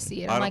Definitely. how I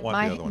see it. I I'm don't like, want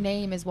the my other one.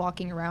 name is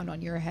walking around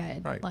on your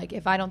head. Right. Like,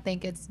 if I don't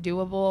think it's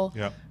doable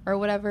Yep. or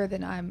whatever,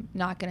 then I'm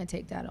not going to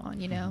take that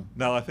on,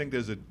 Now, I think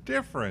there's a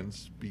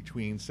difference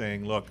between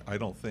saying, look, I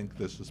don't think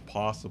this is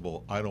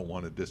possible. I don't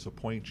want to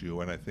disappoint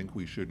you, and I think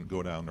we shouldn't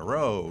go down the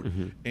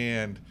road.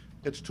 And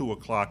it's 2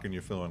 o'clock and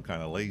you're feeling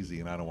kind of lazy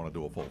and I don't want to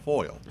do a full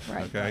foil.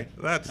 Right. Okay?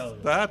 Totally.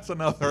 That's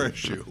another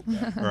issue.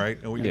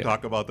 Right? And we can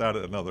talk about that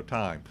at another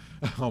time.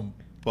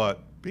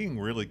 But being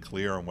really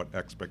clear on what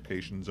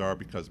expectations are,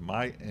 because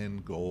my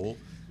end goal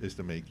is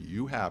to make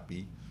you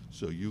happy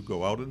so you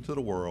go out into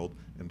the world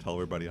and tell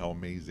everybody how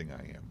amazing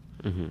I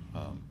am.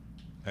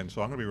 And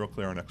so I'm going to be real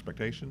clear on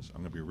expectations.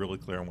 I'm going to be really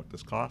clear on what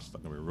this costs.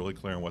 I'm going to be really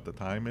clear on what the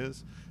time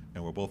is.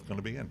 And we're both going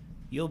to be in.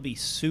 You'll be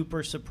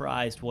super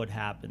surprised what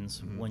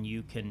happens when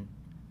you can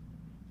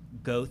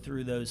go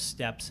through those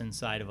steps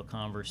inside of a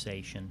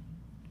conversation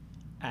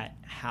at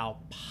how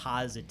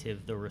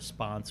positive the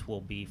response will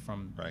be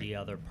from the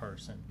other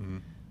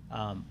person.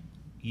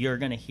 You're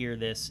going to hear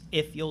this.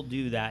 If you'll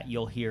do that,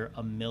 you'll hear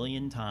a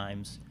million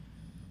times,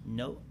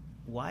 no,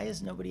 why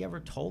has nobody ever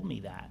told me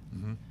that?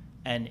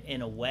 And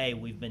in a way,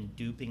 we've been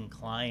duping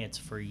clients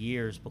for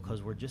years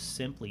because we're just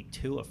simply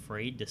too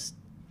afraid to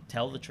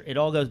tell the truth. It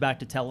all goes back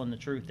to telling the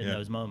truth in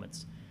those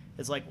moments.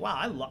 It's like,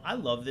 wow, I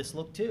love this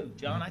look too.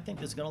 John, I think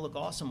this is going to look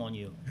awesome on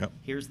you. Yep.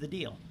 Here's the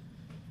deal.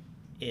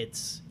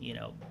 It's,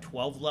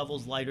 12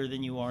 levels lighter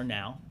than you are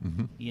now.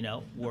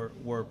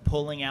 We're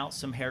pulling out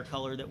some hair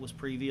color that was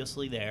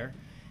previously there.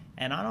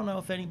 And I don't know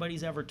if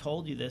anybody's ever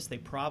told you this. They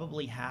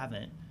probably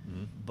haven't.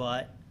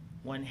 But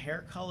when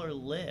hair color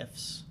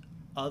lifts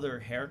other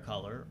hair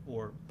color,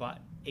 but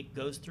it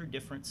goes through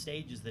different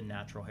stages than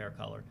natural hair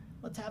color.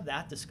 Let's have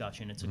that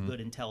discussion. It's a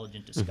good,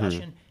 intelligent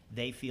discussion.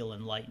 They feel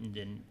enlightened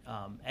and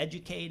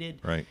educated.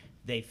 Right.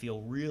 They feel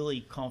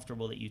really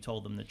comfortable that you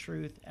told them the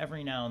truth.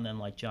 Every now and then,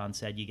 like John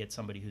said, you get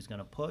somebody who's going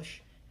to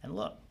push. And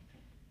look,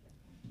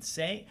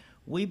 the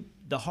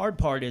hard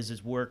part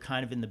is we're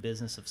kind of in the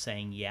business of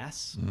saying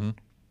yes.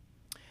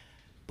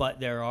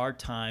 But there are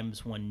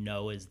times when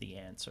no is the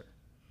answer.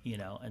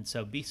 And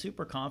so be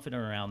super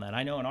confident around that.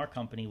 I know in our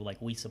company,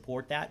 we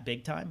support that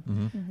big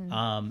time.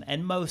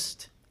 And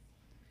most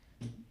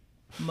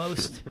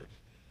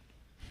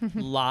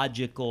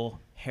logical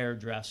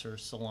hairdresser,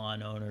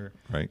 salon owner,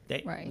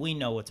 we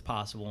know what's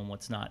possible and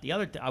what's not.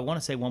 I want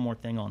to say one more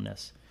thing on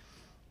this.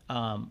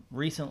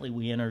 Recently,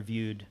 we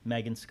interviewed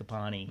Megan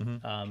Scapani.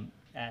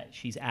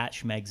 She's at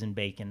Schmegs and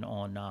Bacon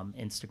on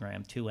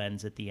Instagram, 2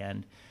 N's at the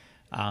end.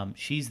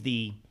 She's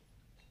the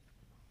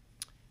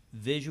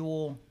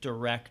visual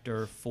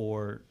director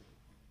for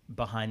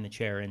Behind the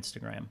Chair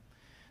Instagram.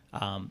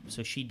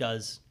 So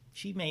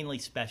she mainly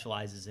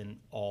specializes in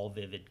all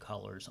vivid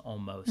colors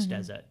almost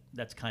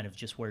that's kind of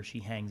just where she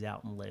hangs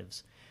out and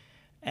lives.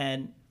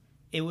 And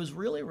it was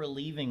really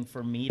relieving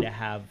for me to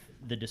have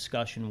the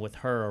discussion with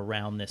her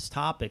around this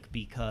topic,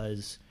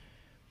 because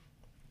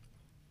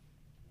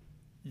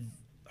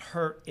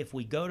if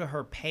we go to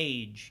her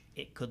page,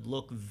 it could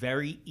look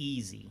very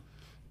easy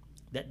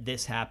that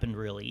this happened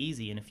really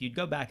easy. And if you'd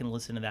go back and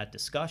listen to that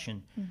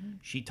discussion,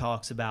 she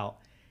talks about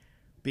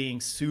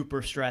being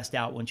super stressed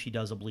out when she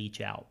does a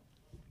bleach out.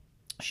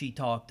 She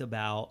talked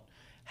about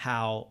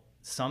how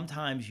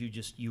sometimes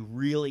you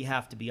really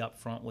have to be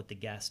upfront with the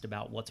guest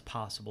about what's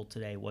possible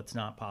today, what's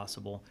not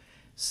possible.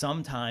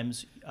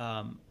 Sometimes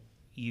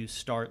you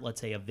start,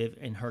 let's say,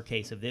 in her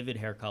case, a vivid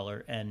hair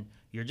color, and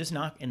you're just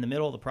not in the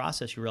middle of the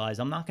process. You realize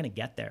I'm not going to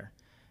get there,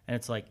 and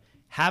it's like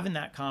having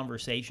that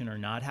conversation or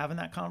not having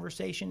that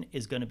conversation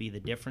is going to be the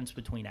difference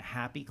between a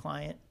happy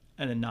client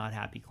and a not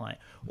happy client,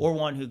 or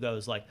one who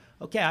goes like,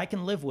 okay, I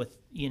can live with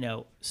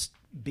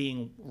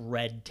being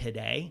red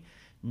today,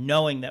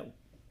 knowing that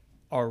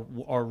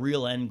our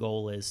real end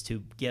goal is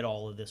to get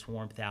all of this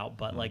warmth out,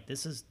 but like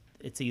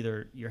it's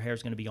either your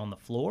hair's going to be on the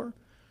floor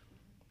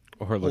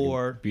or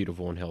looking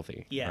beautiful and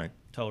healthy. Yeah, Right.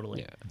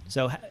 totally. Yeah.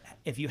 So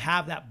if you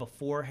have that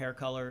before hair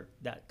color,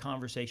 that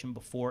conversation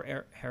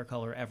before hair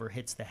color ever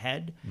hits the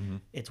head,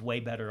 it's way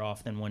better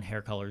off than when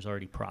hair color is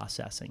already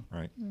processing.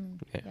 Right.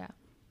 Yeah.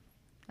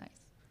 Nice.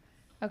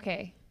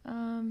 Okay.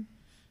 I'm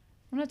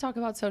going to talk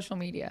about social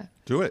media.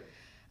 Do it.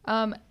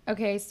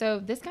 Okay, so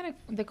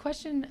the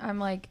question I'm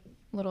like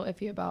a little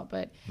iffy about,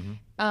 but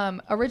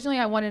originally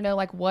I want to know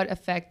like what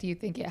effect do you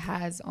think it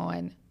has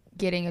on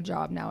getting a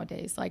job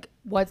nowadays? Like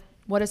what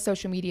does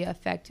social media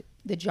affect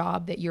the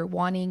job that you're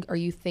wanting, or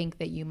you think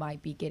that you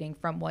might be getting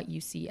from what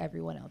you see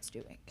everyone else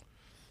doing?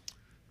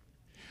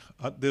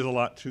 There's a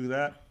lot to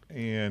that.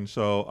 And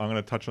so I'm going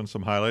to touch on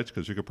some highlights,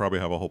 because you could probably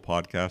have a whole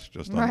podcast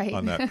just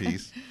on that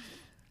piece.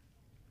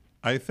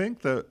 I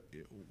think that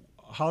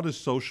how does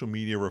social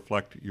media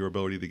reflect your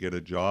ability to get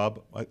a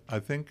job? I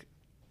think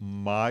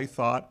my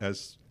thought,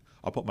 as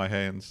I'll put my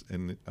hands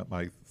in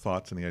my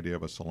thoughts in the idea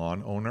of a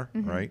salon owner,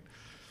 right?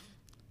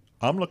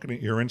 I'm looking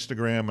at your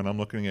Instagram and I'm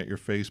looking at your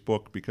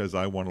Facebook because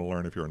I want to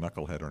learn if you're a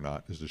knucklehead or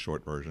not, is the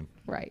short version.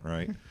 Right.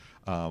 Right.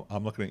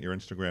 I'm looking at your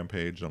Instagram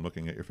page, I'm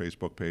looking at your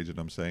Facebook page, and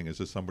I'm saying, is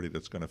this somebody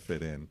that's going to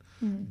fit in?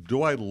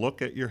 Do I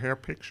look at your hair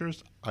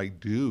pictures? I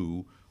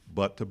do,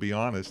 but to be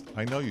honest,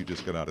 I know you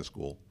just got out of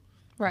school.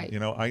 Right.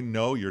 I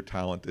know your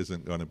talent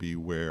isn't going to be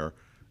where,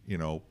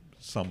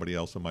 somebody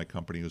else in my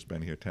company who's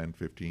been here 10,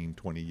 15,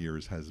 20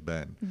 years has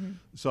been.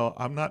 So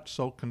I'm not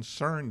so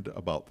concerned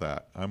about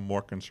that. I'm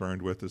more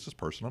concerned with, is this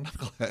person a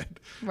knucklehead?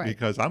 Right.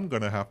 Because I'm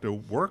going to have to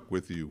work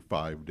with you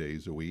 5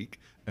 days a week,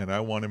 and I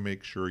want to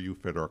make sure you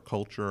fit our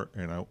culture,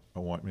 and I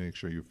want to make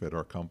sure you fit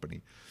our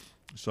company.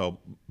 So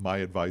my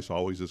advice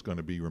always is going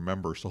to be,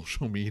 remember,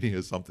 social media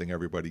is something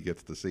everybody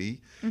gets to see.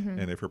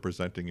 And if you're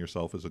presenting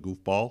yourself as a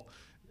goofball,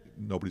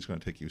 nobody's going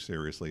to take you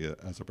seriously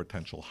as a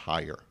potential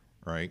hire,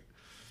 right?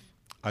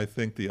 I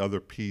think the other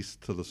piece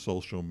to the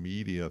social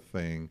media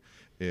thing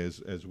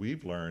is, as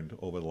we've learned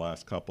over the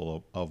last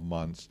couple of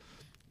months,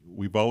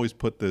 we've always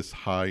put this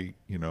high,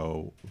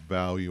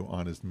 value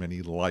on as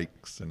many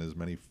likes and as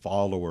many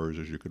followers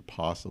as you could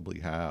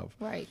possibly have.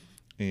 Right.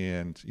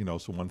 And,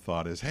 so one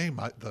thought is, hey,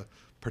 my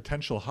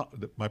potential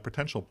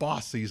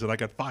boss sees that I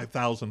got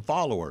 5,000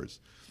 followers.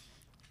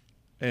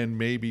 And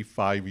maybe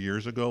 5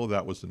 years ago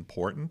that was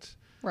important.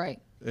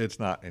 Right. It's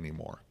not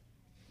anymore.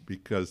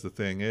 Because the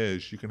thing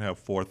is, you can have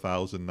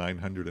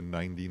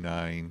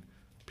 4,999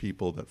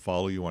 people that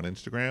follow you on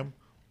Instagram.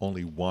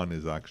 Only one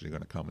is actually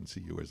going to come and see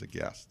you as a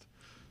guest.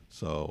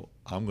 So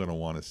I'm going to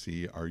want to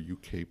see, are you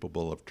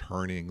capable of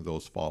turning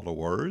those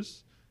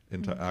followers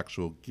into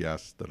actual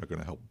guests that are going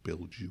to help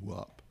build you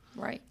up?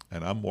 Right.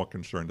 And I'm more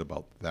concerned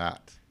about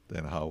that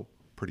than how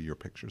pretty your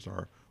pictures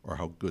are or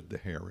how good the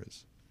hair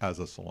is as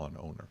a salon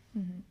owner.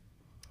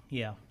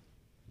 Yeah.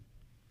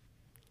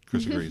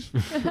 Chris agrees.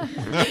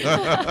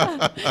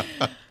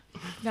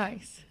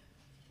 Nice.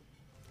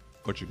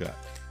 What you got?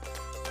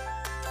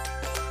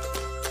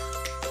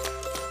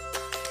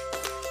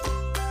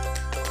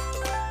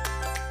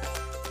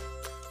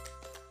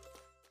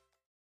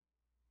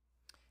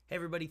 Hey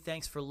everybody,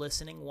 thanks for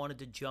listening. Wanted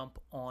to jump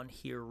on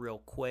here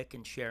real quick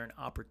and share an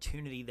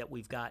opportunity that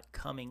we've got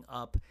coming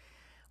up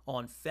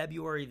on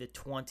February the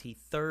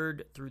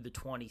 23rd through the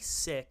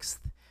 26th,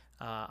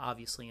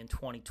 obviously in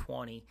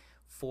 2020,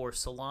 for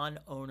salon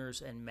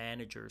owners and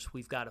managers.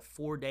 We've got a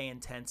 4-day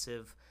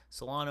intensive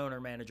salon owner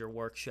manager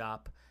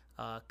workshop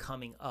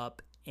coming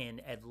up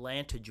in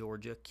Atlanta,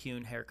 Georgia.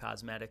 Kuhn Hair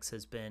Cosmetics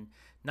has been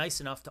nice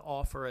enough to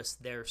offer us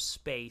their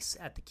space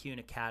at the Kuhn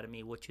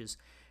Academy, which is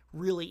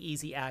really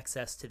easy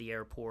access to the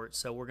airport.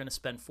 So we're going to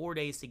spend 4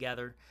 days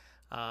together.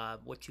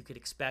 What you could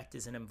expect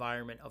is an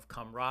environment of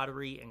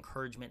camaraderie,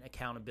 encouragement,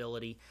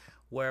 accountability,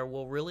 where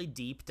we'll really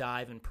deep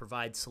dive and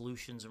provide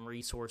solutions and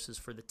resources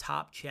for the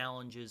top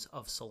challenges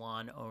of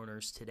salon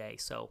owners today.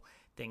 So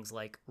things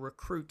like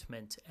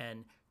recruitment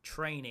and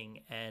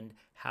training and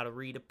how to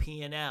read a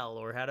P&L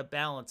or how to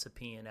balance a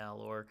P&L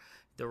or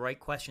the right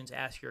questions to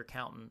ask your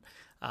accountant,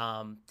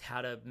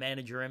 how to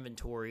manage your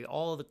inventory,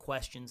 all of the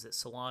questions that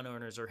salon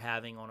owners are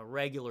having on a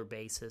regular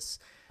basis,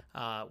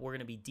 we're going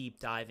to be deep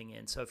diving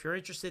in. So if you're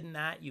interested in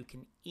that, you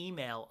can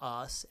email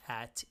us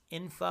at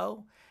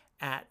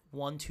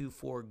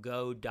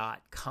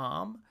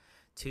info@124go.com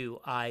to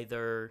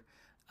either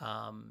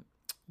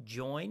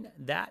join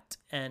that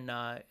and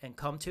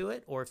come to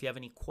it, or if you have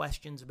any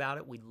questions about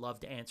it, we'd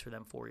love to answer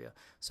them for you.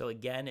 So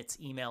again, it's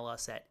email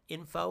us at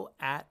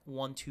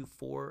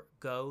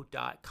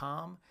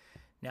info@124go.com.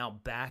 Now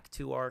back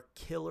to our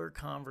killer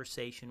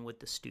conversation with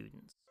the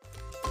students.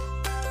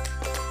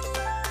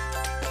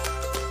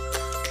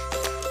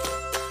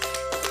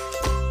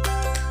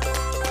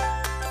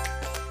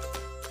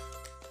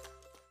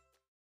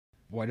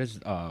 Why does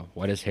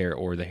hair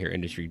or the hair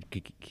industry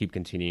keep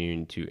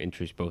continuing to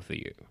interest both of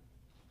you?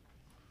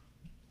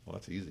 Well,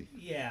 that's easy.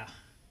 Yeah.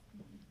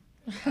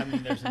 I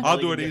mean, there's I'll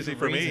do it easy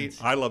for me.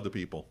 I love the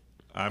people.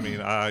 I mean,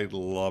 I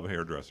love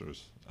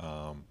hairdressers.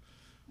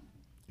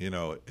 You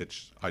know,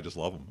 I just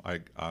love them. I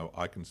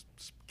can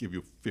give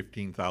you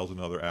 15,000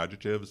 other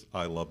adjectives.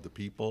 I love the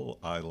people.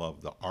 I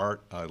love the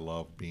art. I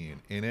love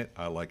being in it.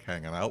 I like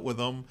hanging out with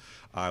them.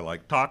 I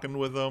like talking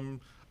with them.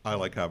 I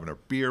like having a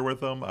beer with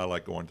them. I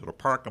like going to the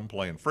park and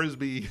playing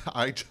frisbee.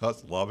 I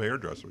just love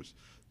hairdressers.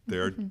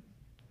 They're,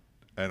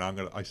 and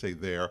I say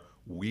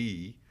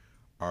we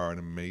are an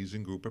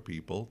amazing group of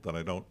people that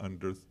I don't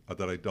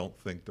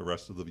think the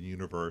rest of the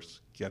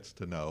universe gets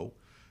to know,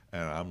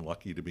 and I'm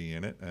lucky to be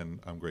in it, and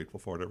I'm grateful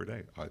for it every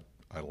day.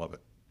 I love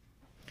it.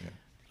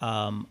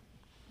 Yeah.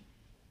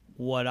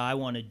 What I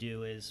want to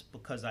do is,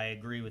 because I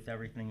agree with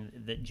everything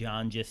that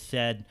John just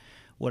said,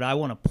 what I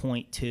want to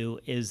point to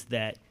is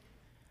that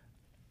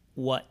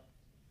what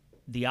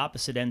the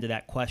opposite end of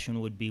that question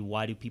would be,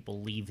 why do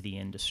people leave the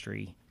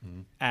industry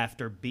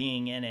after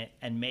being in it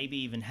and maybe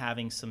even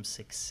having some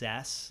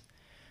success?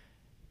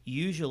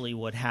 Usually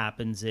what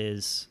happens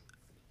is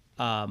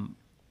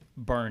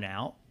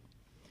burnout,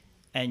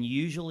 and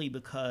usually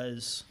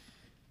because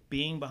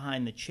being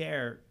behind the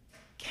chair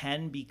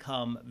can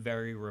become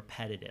very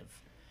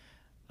repetitive.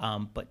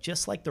 But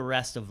just like the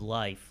rest of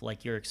life,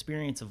 like your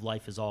experience of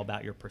life is all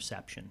about your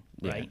perception,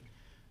 right? Yeah.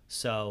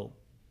 So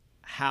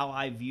how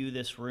I view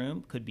this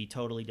room could be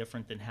totally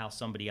different than how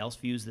somebody else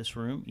views this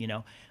room. You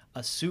know,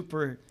 a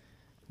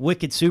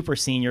wicked super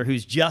senior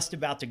who's just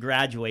about to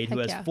graduate, who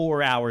has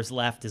 4 hours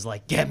left, is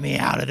like, get me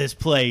out of this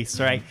place,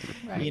 right?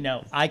 Right? You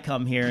know, I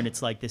come here and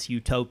it's like this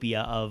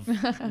utopia of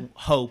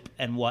hope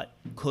and what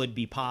could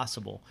be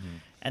possible.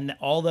 And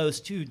all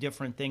those two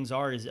different things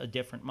is a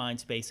different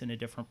mind space and a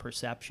different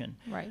perception.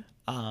 Right.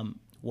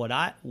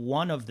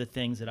 One of the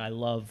things that I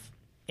love,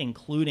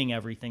 including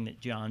everything that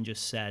John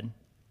just said,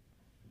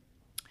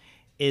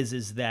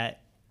 is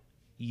that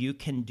you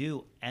can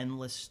do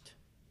endless,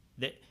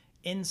 that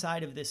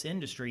inside of this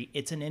industry,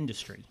 it's an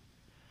industry.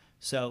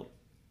 So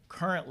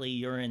currently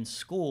you're in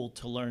school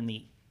to learn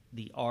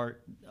the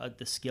art,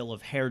 the skill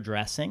of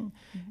hairdressing,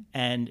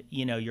 and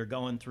you know, you're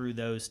going through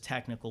those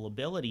technical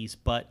abilities,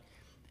 but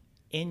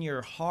in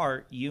your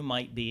heart, you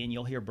might be, and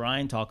you'll hear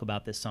Brian talk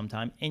about this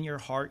sometime, in your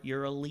heart,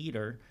 you're a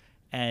leader,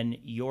 and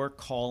your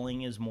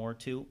calling is more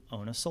to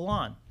own a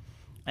salon.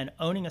 And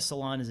owning a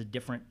salon is a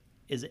different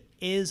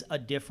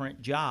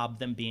job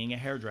than being a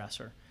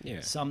hairdresser.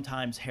 Yeah.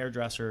 Sometimes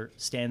hairdresser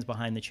stands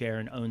behind the chair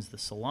and owns the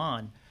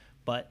salon,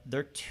 but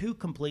they're two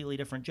completely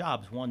different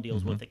jobs. One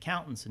deals with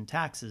accountants and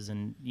taxes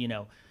and, you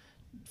know,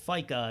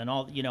 FICA and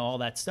all, you know, all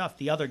that stuff.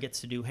 The other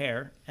gets to do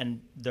hair,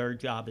 and their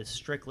job is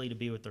strictly to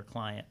be with their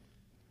client.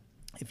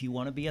 If you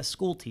want to be a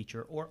school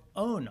teacher or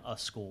own a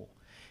school,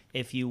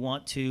 if you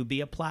want to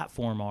be a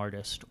platform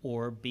artist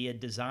or be a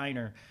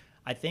designer,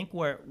 I think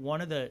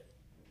one of the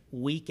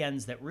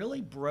weekends that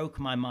really broke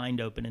my mind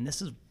open, and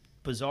this is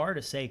bizarre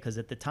to say because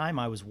at the time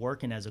I was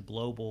working as a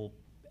global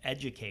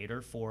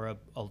educator for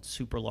a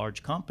super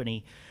large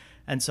company,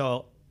 and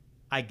so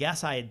I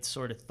guess I had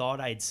sort of thought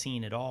I had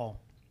seen it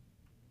all.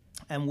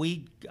 And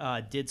we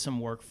did some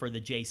work for the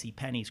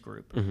JCPenney's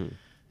group.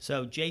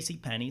 So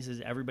JCPenney's,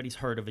 is everybody's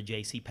heard of a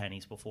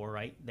JCPenney's before,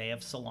 right? They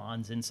have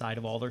salons inside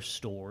of all their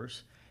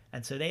stores,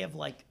 and so they have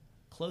like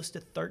close to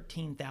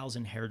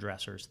 13,000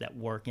 hairdressers that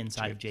work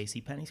inside of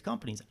JCPenney's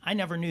companies. I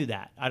never knew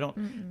that.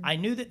 I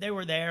knew that they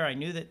were there. I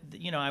knew that,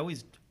 you know, I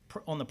always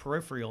on the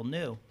peripheral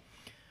knew.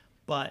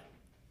 But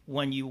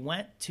when you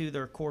went to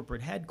their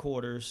corporate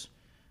headquarters,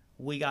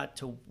 we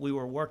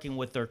were working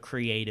with their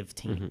creative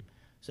team.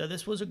 So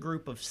this was a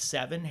group of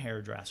 7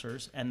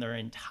 hairdressers, and their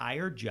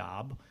entire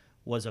job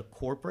was a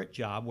corporate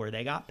job where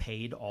they got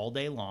paid all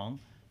day long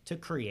to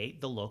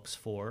create the looks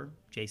for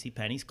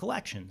JCPenney's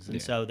collections.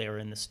 And so they were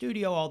in the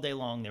studio all day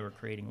long, they were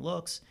creating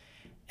looks,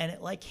 and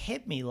it like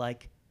hit me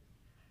like,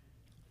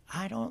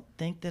 I don't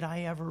think that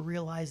I ever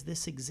realized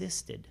this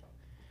existed.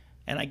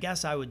 And I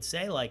guess I would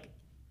say, like,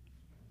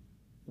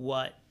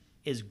 what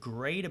is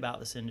great about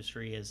this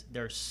industry is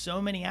there's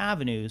so many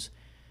avenues,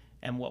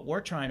 and what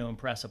we're trying to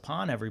impress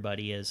upon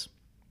everybody is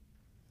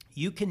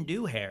you can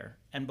do hair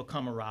and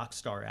become a rock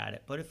star at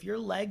it. But if your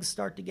legs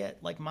start to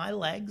get like my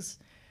legs,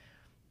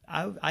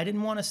 I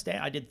didn't want to stay.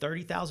 I did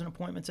 30,000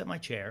 appointments at my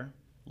chair,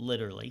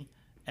 literally,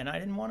 and I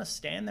didn't want to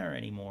stand there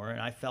anymore. And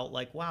I felt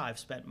like, wow, I've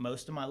spent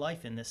most of my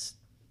life in this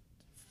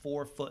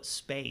 4-foot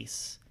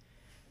space.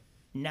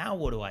 Now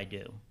what do I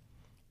do?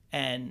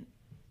 And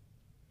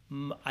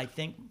I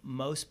think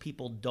most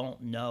people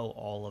don't know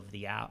all of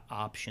the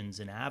options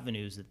and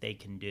avenues that they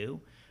can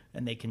do,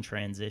 and they can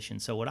transition.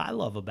 So what I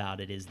love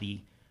about it is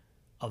the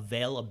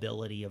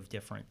availability of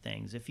different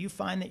things. If you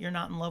find that you're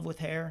not in love with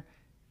hair,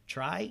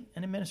 try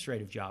an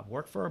administrative job,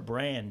 work for a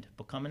brand,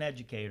 become an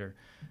educator.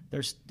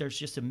 There's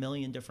just a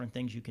million different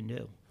things you can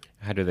do.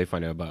 How do they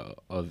find out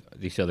about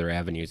these other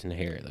avenues in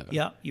hair, though?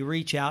 Yeah, you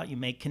reach out, you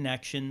make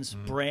connections.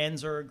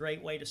 Brands are a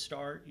great way to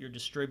start. Your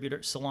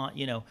distributor, salon,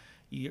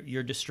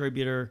 your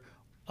distributor,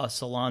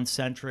 Salon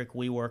Centric.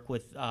 We work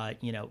with,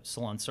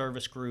 Salon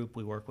Service Group.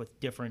 We work with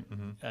different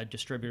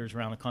distributors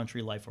around the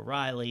country, Life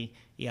O'Reilly,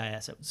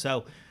 EIS.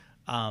 So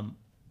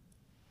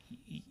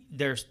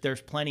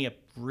there's plenty of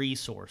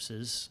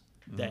resources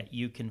that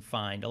you can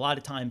find. A lot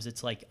of times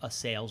it's like a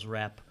sales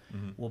rep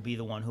will be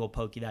the one who will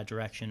poke you that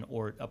direction,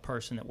 or a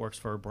person that works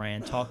for a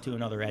brand. Talk to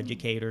another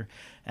educator.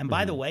 And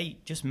by the way,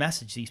 just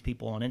message these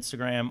people on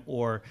Instagram,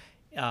 or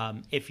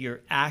if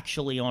you're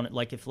actually on it,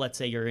 like if let's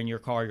say you're in your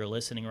car, you're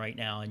listening right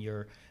now, and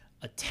you're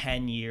a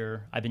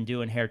 10-year, I've been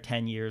doing hair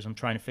 10 years, I'm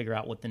trying to figure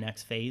out what the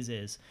next phase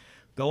is.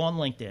 Go on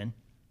LinkedIn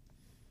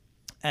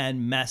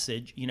and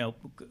message,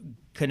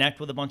 connect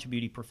with a bunch of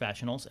beauty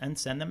professionals and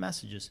send them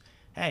messages.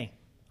 Hey,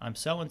 I'm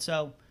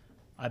so-and-so.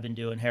 I've been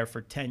doing hair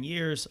for 10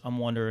 years. I'm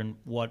wondering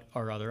what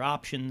are other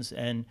options.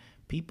 And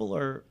people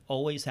are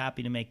always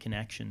happy to make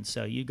connections.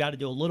 So you got to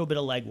do a little bit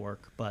of legwork,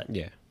 but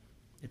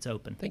it's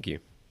open. Thank you.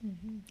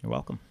 You're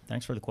welcome.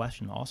 Thanks for the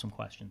question. Awesome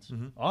questions.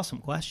 Awesome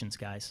questions,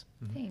 guys.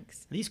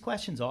 Thanks. Are these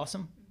questions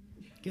awesome?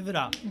 Give it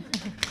up. You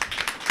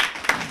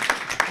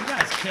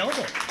guys killed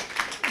it.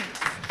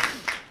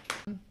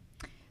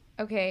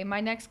 Okay, my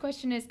next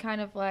question is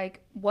kind of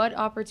like, what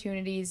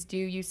opportunities do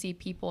you see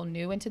people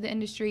new into the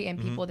industry and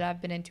people that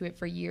have been into it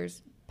for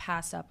years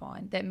pass up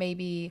on, that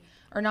maybe,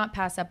 or not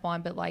pass up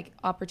on, but like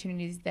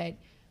opportunities that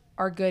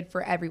are good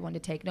for everyone to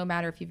take, no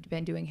matter if you've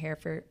been doing hair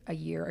for a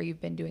year or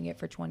you've been doing it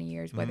for 20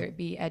 years, whether it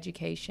be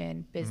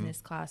education, business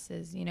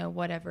classes,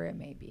 whatever it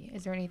may be.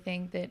 Is there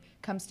anything that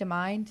comes to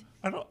mind?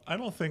 I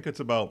don't think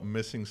it's about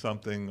missing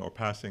something or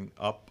passing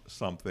up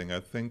something. I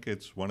think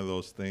it's one of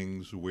those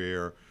things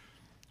where,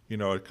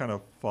 it kind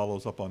of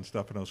follows up on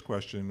Stefano's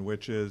question,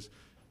 which is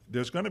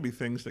there's going to be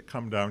things that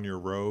come down your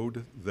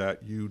road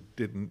that you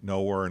didn't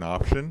know were an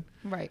option.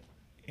 Right.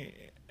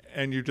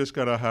 And you just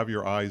got to have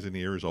your eyes and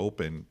ears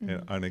open.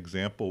 An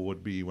example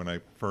would be when I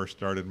first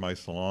started my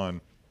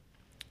salon,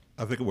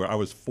 I think I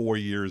was 4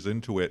 years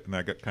into it and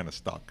I got kind of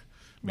stuck,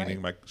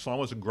 meaning my salon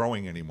wasn't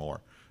growing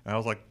anymore. And I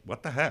was like,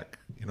 what the heck?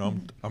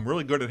 I'm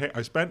really good at hair.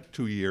 I spent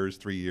 3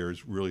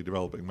 years really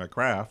developing my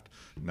craft.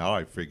 Now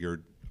I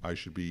figured I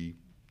should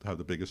have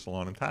the biggest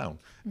salon in town,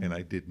 and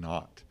I did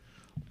not.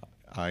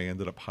 I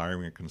ended up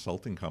hiring a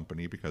consulting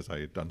company because I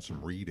had done some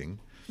reading,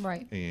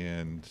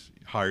 and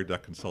hired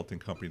that consulting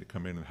company to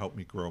come in and help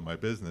me grow my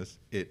business.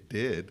 It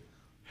did.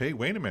 Hey,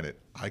 wait a minute,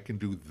 I can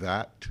do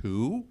that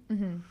too?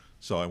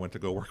 So I went to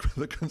go work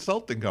for the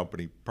consulting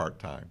company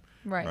part-time,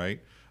 right?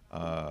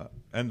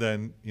 And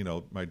then,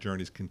 my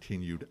journey's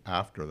continued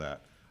after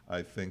that.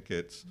 I think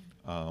it's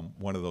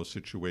one of those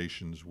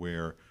situations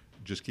where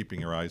just keeping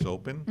your eyes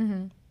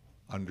open,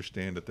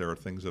 understand that there are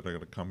things that are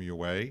going to come your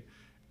way,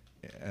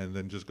 and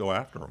then just go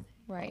after them.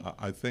 Right.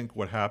 I think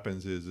what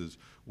happens is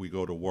we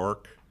go to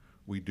work,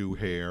 we do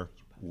hair,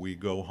 we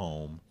go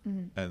home,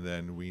 and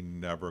then we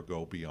never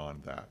go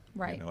beyond that.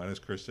 Right. And as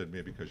Chris said,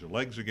 maybe because your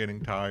legs are getting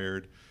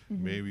tired,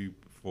 maybe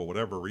for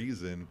whatever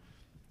reason.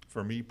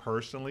 For me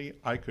personally,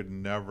 I could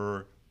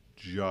never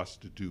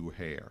just do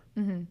hair.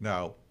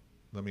 Now,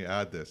 let me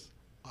add this.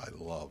 I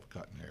love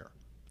cutting hair.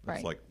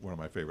 It's like one of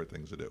my favorite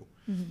things to do.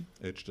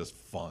 It's just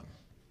fun.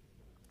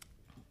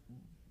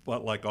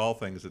 But like all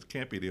things, it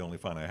can't be the only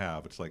fun I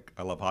have. It's like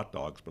I love hot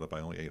dogs, but if I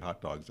only ate hot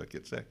dogs, I'd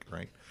get sick,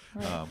 right?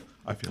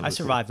 I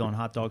survived on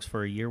hot dogs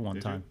for a year one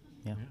time.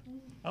 Yeah.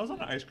 I was on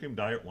an ice cream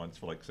diet once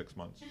for like 6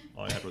 months.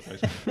 All I had was ice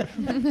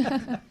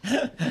cream.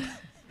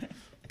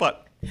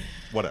 But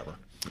whatever.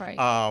 Right.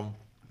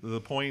 The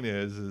point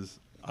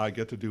is I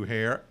get to do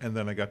hair, and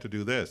then I got to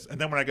do this.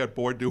 And then when I got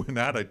bored doing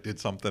that, I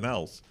did something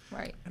else.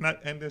 Right.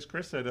 And as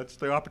Chris said, that's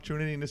the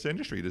opportunity in this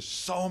industry. There's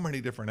so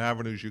many different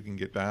avenues you can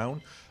get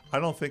down. I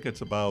don't think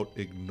it's about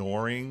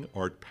ignoring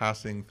or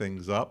passing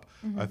things up.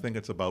 I think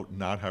it's about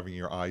not having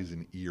your eyes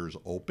and ears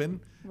open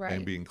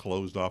and being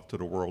closed off to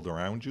the world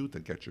around you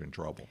that gets you in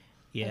trouble.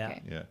 Yeah.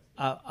 Okay.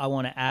 Yeah. I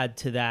want to add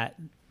to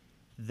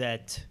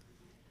that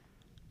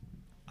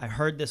I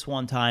heard this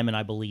one time and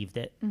I believed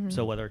it.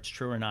 So whether it's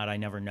true or not, I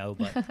never know.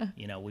 But,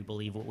 we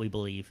believe what we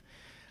believe.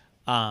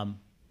 That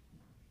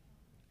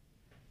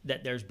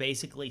there's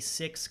basically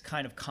 6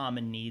 kind of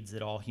common needs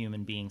that all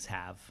human beings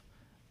have.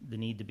 the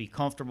need to be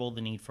comfortable,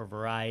 the need for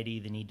variety,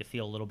 the need to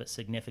feel a little bit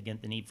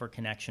significant, the need for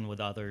connection with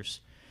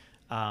others,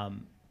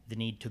 the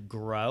need to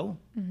grow,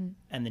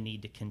 and the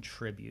need to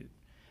contribute.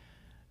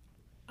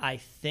 I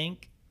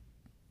think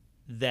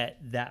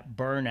that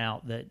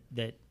burnout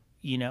that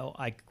you know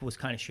I was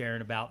kind of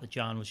sharing about, that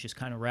John was just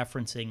kind of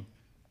referencing,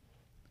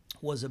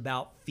 was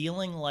about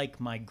feeling like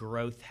my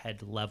growth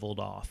had leveled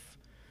off.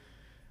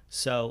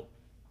 So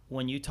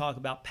when you talk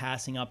about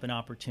passing up an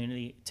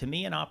opportunity, to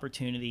me an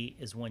opportunity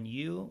is when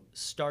you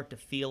start to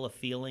feel a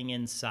feeling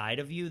inside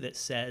of you that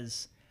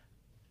says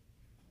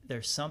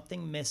there's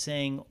something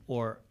missing,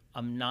 or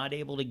I'm not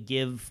able to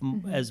give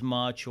as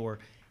much, or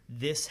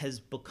this has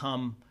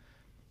become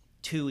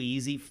too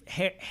easy.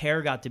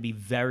 Hair got to be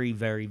very,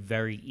 very,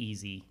 very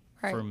easy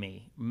for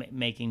me.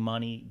 Making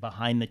money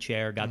behind the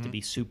chair got to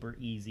be super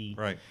easy.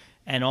 Right.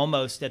 And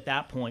almost at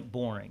that point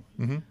boring.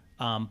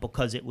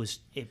 Because it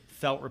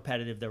felt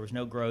repetitive. There was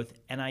no growth,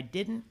 and I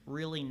didn't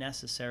really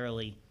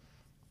necessarily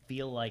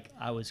feel like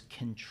I was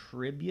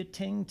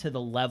contributing to the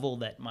level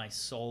that my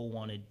soul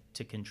wanted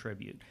to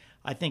contribute.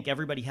 I think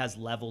everybody has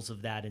levels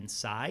of that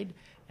inside,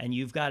 and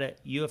you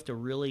have to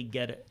really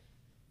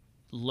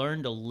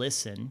learn to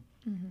listen,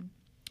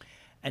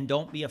 and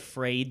don't be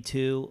afraid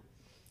to,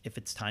 if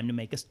it's time to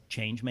make a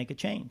change, make a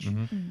change.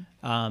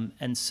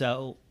 And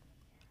so,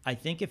 I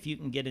think if you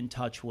can get in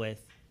touch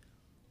with,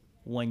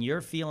 when you're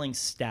feeling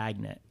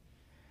stagnant,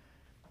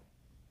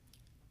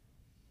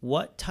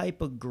 what type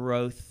of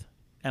growth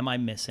am I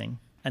missing?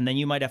 And then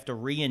you might have to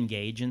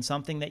re-engage in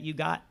something that you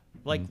got,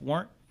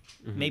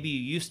 maybe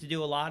you used to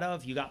do a lot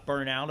of, you got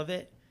burnt out of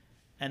it,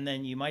 and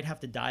then you might have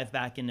to dive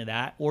back into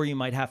that, or you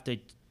might have to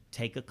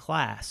take a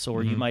class,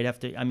 or you might have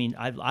to,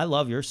 I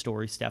love your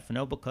story,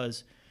 Stefano,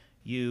 because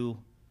you've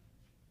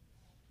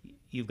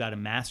got a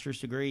master's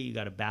degree, you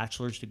got a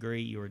bachelor's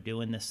degree, you were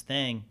doing this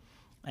thing.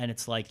 And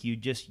it's like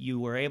you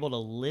were able to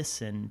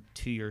listen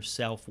to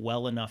yourself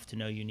well enough to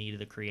know you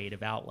needed a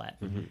creative outlet,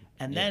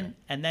 and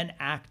then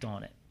act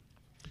on it.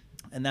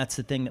 And that's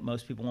the thing that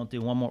most people won't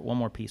do. One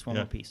more piece.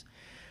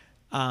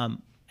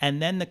 And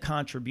then the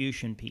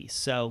contribution piece.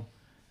 So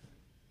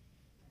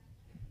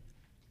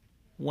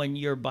when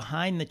you're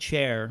behind the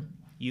chair,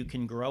 you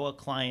can grow a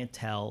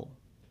clientele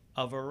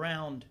of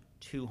around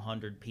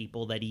 200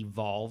 people that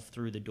evolve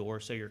through the door,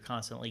 so you're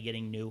constantly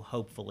getting new,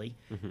 hopefully,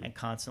 and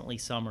constantly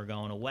some are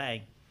going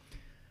away.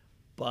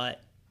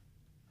 But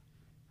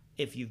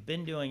if you've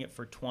been doing it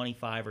for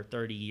 25 or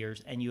 30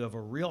 years and you have a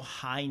real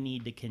high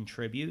need to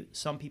contribute,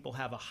 some people,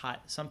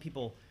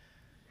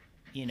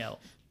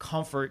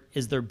 comfort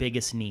is their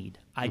biggest need.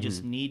 I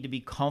just need to be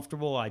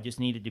comfortable. I just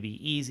need it to be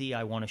easy.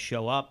 I want to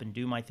show up and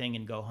do my thing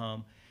and go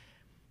home.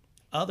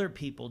 Other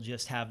people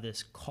just have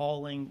this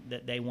calling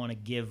that they want to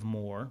give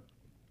more.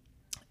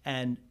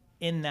 And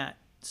in that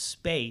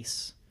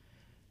space,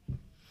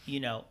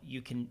 you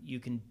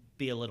can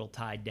be a little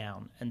tied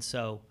down. And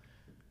so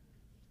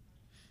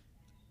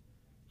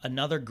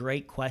another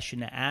great question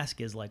to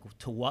ask is, like,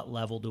 to what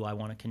level do I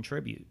want to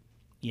contribute?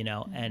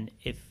 And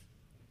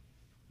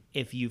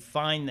if you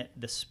find that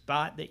the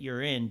spot that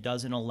you're in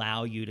doesn't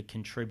allow you to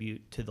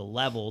contribute to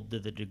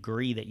the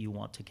degree that you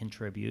want to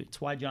contribute,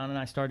 it's why John and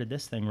I started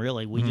this thing,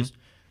 really.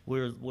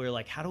 We're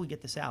like, how do we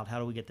get this out? How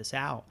do we get this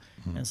out?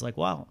 And it's like,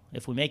 well,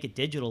 if we make it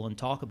digital and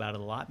talk about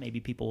it a lot, maybe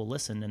people will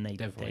listen, and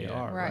they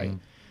are, right?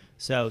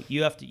 So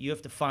you have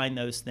to find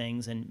those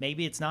things, and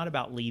maybe it's not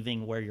about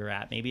leaving where you're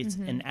at. Maybe it's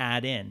an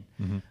add-in.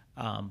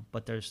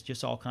 But there's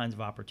just all kinds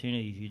of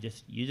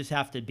opportunities. You just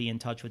have to be in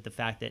touch with the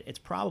fact that it's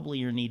probably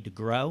your need to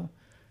grow.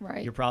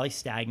 Right. You're probably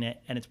stagnant,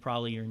 and it's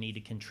probably your need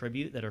to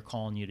contribute that are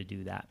calling you to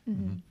do that.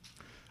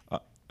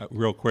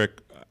 Real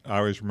quick, I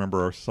always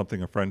remember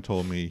something a friend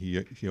told me.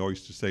 He always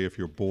used to say, if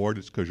you're bored,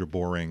 it's because you're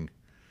boring,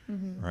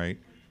 right?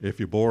 If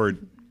you're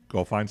bored,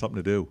 go find something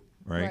to do,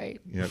 right?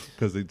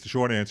 Because the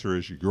short answer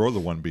is you're the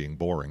one being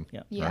boring,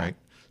 right?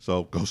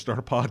 So go start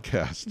a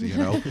podcast,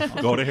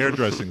 go to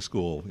hairdressing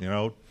school,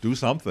 do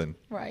something.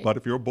 Right. But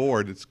if you're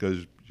bored, it's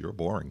because you're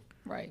boring.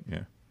 Right.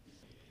 Yeah.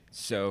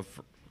 So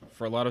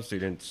for a lot of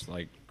students,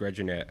 like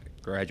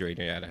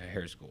graduating out of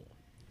hair school,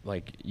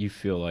 like you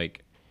feel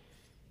like,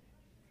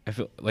 I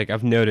feel like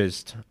I've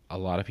noticed a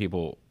lot of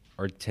people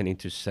are tending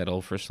to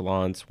settle for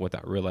salons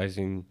without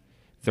realizing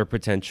their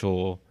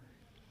potential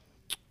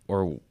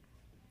or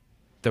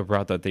the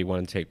route that they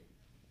want to take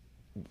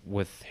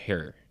with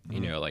hair.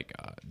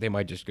 They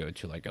might just go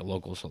to like a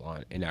local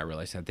salon and not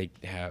realize that they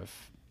have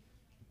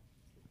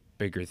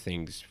bigger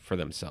things for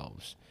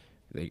themselves.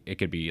 It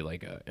could be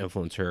like an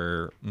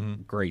influencer,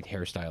 great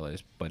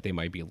hairstylist, but they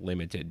might be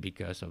limited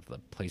because of the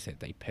place that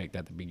they picked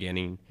at the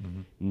beginning,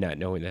 not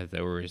knowing that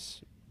there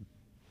was,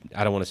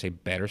 I don't want to say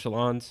better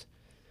salons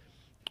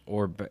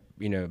or,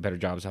 better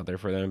jobs out there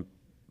for them,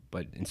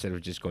 but instead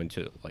of just going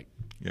to like.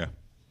 Yeah.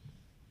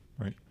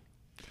 Right.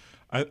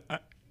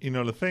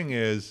 The thing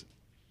is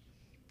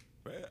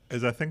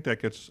I think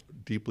that gets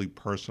deeply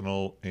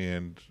personal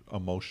and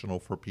emotional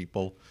for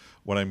people.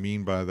 What I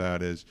mean by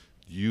that is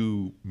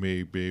you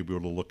may be able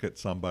to look at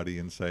somebody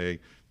and say,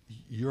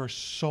 you're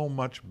so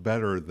much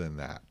better than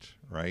that,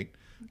 right?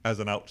 as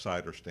an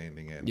outsider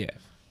standing in. Yeah.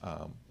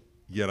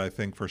 Yet I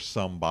think for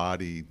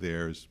somebody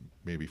there's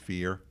maybe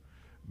fear,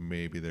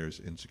 maybe there's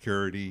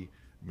insecurity,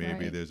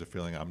 maybe Right. there's a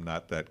feeling I'm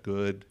not that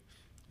good.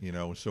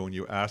 So when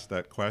you ask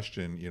that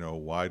question,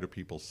 why do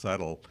people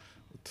settle?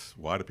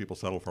 Why do people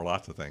settle for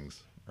lots of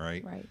things,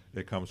 right? Right.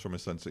 It comes from a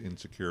sense of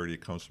insecurity.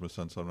 It comes from a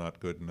sense I'm not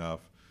good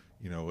enough.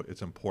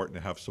 It's important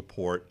to have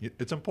support.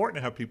 It's important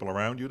to have people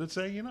around you that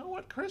say, you know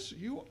what, Chris,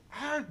 you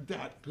are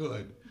that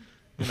good.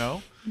 Yeah.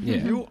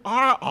 You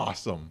are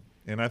awesome.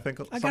 And I think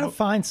I gotta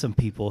find some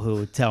people who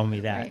would tell me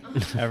that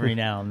every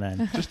now and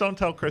then. just don't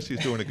tell Chris he's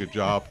doing a good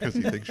job because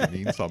he thinks you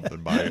mean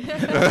something by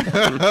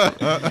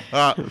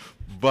it.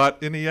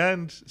 But in the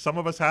end, some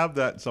of us have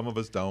that, and some of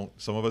us don't.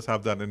 Some of us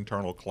have that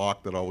internal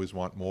clock that always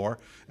want more,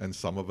 and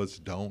some of us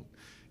don't.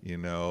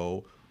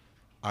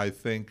 I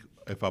think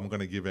if I'm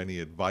going to give any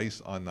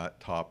advice on that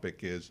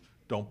topic is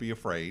don't be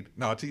afraid.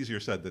 Now, it's easier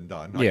said than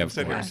done. I Yeah, can of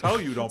sit here and course. tell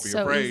you don't be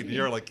So afraid. easy.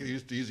 You're like,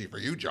 it's easy for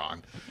you,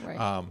 John.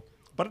 Right.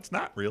 But it's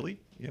not really.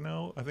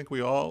 I think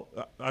we all.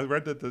 I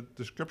read that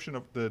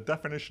the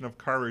definition of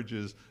courage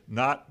is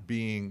not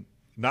being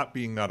not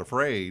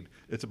afraid.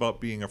 It's about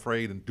being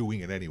afraid and doing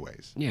it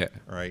anyways. Yeah.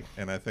 Right.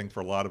 And I think for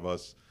a lot of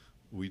us,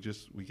 we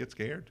get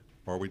scared,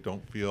 or we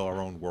don't feel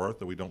our own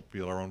worth, or we don't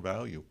feel our own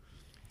value.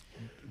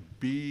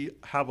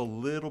 Have a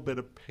little bit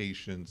of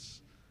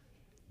patience.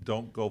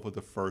 Don't go for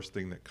the first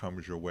thing that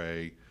comes your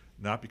way.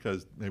 Not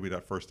because maybe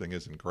that first thing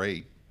isn't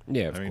great.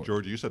 Yeah, of I mean, course.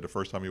 George, you said the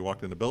first time you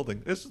walked in the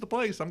building, this is the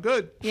place, I'm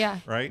good. Yeah.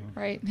 Right?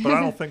 Right. But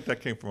I don't think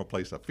that came from a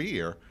place of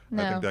fear. I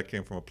No. think that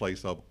came from a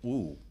place of,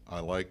 ooh,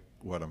 I like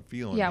what I'm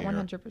feeling Yeah, here.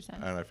 100%.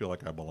 And I feel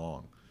like I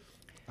belong.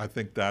 I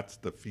think that's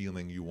the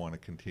feeling you want to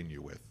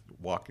continue with.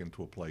 Walk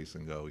into a place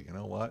and go, you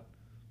know what?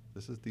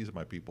 These are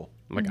my people.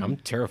 I'm like, I'm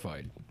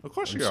terrified. Of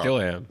course I you are.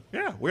 still am.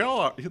 Yeah, we all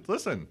are.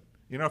 Listen,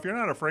 if you're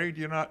not afraid,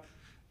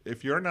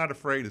 if you're not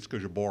afraid, it's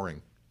because you're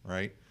boring,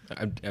 right?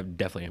 I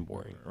definitely am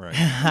boring. Right.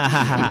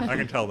 I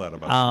can tell that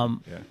about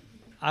you. Yeah.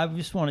 I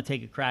just want to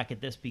take a crack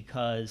at this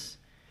because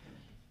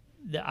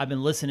I've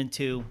been listening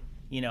to,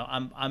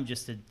 I'm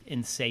just an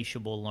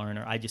insatiable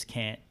learner. I just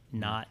can't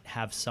not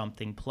have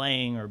something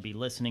playing or be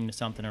listening to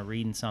something or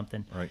reading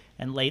something. Right.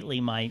 And lately,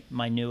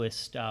 my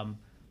newest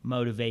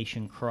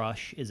motivation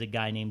crush is a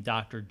guy named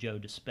Dr. Joe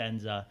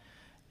Dispenza,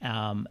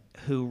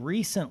 who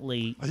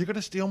recently. Are you going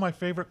to steal my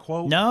favorite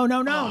quote? No,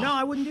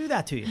 I wouldn't do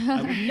that to you.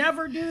 I would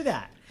never do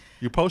that.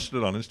 You posted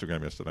it on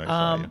Instagram yesterday. I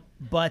saw you.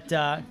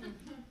 But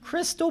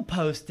Crystal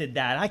posted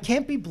that. I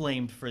can't be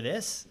blamed for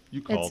this.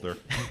 You called her.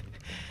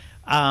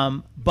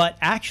 But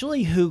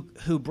actually,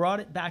 who brought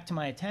it back to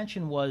my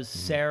attention was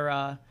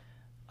Sarah.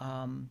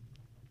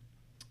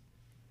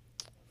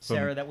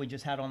 Sarah that we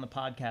just had on the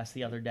podcast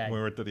the other day. We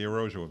were at the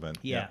Erosia event.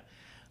 Yeah.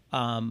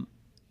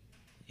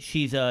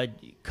 She's a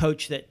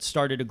coach that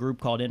started a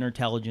group called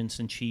Intelligence,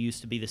 and she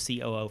used to be the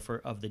COO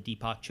of the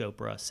Deepak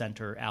Chopra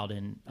Center out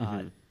in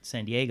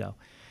San Diego.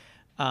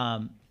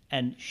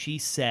 And she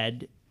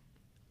said,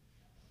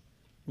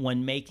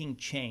 when making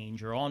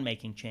change or on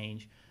making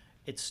change,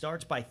 it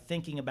starts by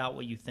thinking about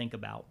what you think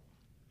about.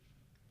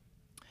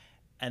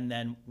 And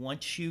then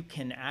once you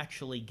can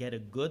actually get a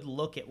good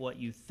look at what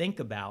you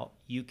think about,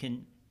 you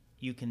can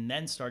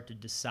then start to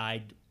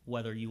decide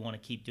whether you want to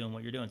keep doing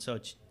what you're doing. So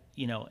it's,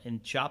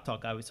 in Shop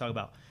Talk, I always talk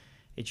about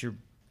it's your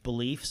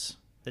beliefs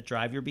that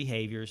drive your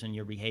behaviors, and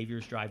your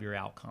behaviors drive your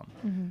outcome.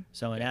 Mm-hmm.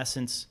 So in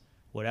essence,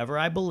 whatever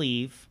I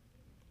believe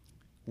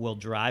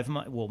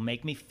will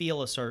make me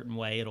feel a certain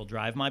way. It'll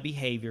drive my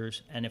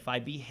behaviors. And if I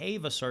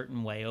behave a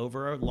certain way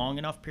over a long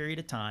enough period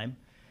of time,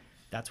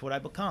 that's what I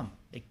become.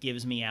 It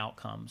gives me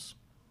outcomes.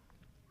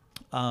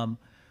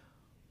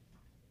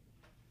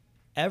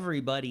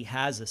 Everybody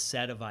has a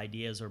set of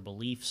ideas or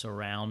beliefs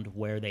around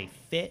where they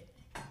fit,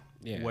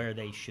 where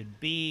they should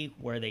be,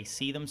 where they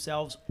see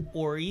themselves,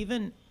 or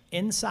even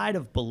inside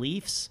of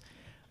beliefs.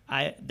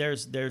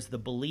 There's the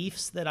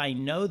beliefs that I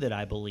know that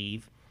I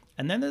believe,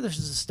 and then there's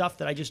the stuff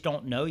that I just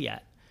don't know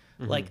yet.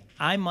 Mm-hmm. Like,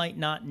 I might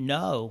not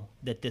know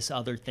that this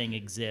other thing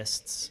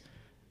exists,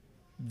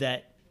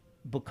 that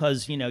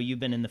because, you've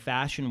been in the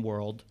fashion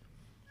world,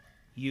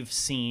 you've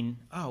seen,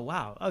 oh,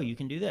 wow, oh, you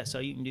can do this, oh,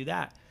 you can do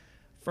that.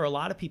 For a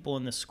lot of people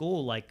in the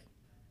school, like,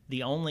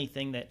 the only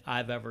thing that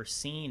I've ever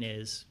seen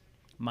is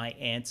my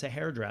aunt's a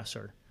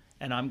hairdresser,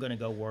 and I'm going to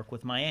go work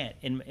with my aunt.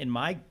 In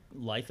my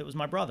life, it was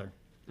my brother.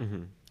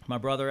 Mm-hmm. My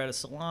brother had a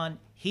salon.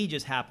 He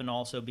just happened to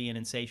also be an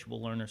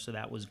insatiable learner, so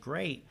that was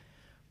great.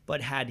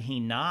 But had he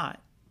not,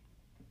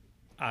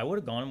 I would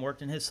have gone and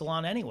worked in his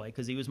salon anyway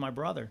because he was my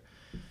brother.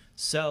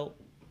 So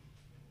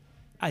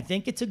I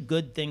think it's a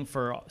good thing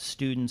for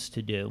students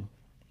to do,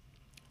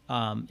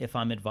 if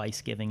I'm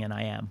advice giving, and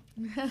I am,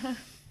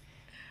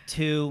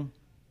 to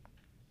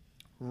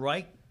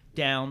write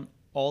down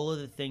all of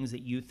the things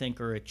that you think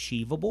are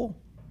achievable,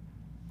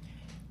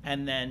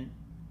 and then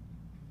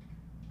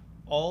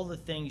all the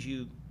things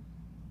you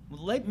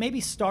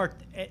maybe start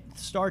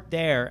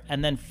there,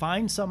 and then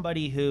find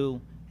somebody who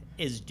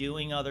is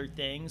doing other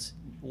things,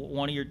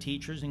 one of your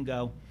teachers, and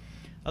go,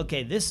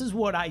 okay, this is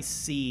what I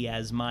see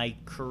as my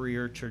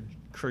career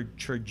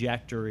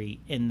trajectory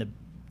in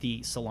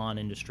the salon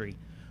industry.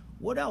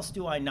 What else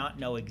do I not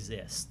know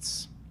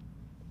exists?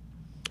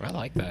 I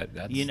like that.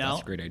 That's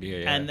a great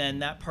idea. Yeah. And then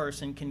that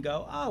person can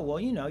go, oh, well,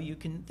 you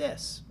can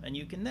this and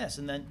you can this,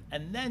 and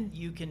then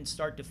you can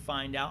start to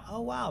find out,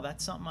 oh, wow,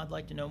 that's something I'd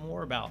like to know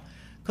more about,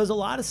 because a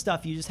lot of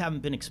stuff you just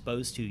haven't been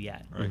exposed to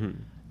yet. Right.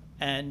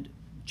 And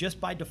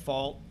just by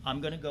default, I'm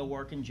going to go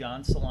work in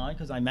John's salon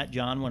because I met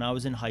John when I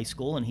was in high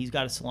school, and he's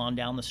got a salon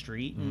down the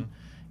street, and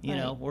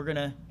we're going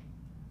to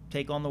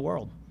take on the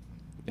world.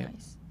 Yeah.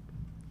 Nice.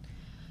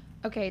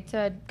 Okay,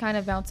 to kind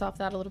of bounce off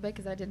that a little bit,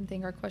 because I didn't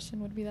think our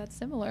question would be that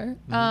similar.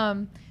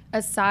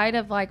 Aside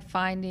of like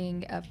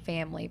finding a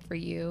family for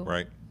you,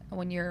 Right.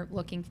 when you're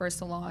looking for a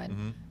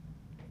salon,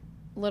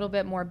 a little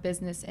bit more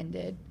business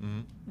ended,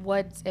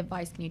 what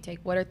advice can you take?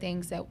 What are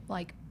things that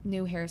like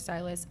new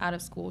hairstylists out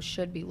of school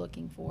should be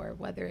looking for,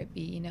 whether it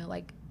be,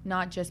 like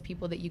not just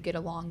people that you get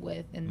along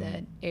with in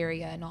the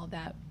area and all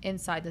that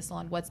inside the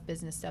salon? What's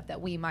business stuff that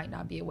we might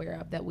not be aware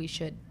of that we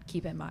should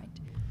keep in mind?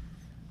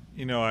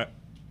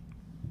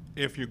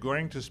 If you're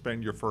going to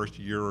spend your first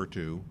year or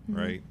two,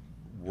 right,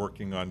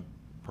 working on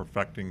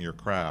perfecting your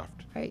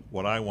craft, Right.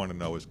 what I want to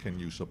know is, can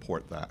you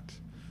support that?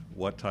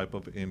 What type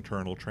of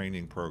internal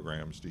training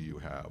programs do you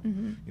have?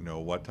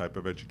 What type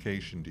of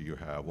education do you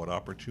have? What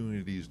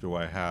opportunities do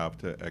I have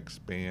to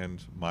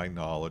expand my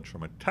knowledge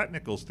from a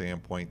technical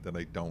standpoint that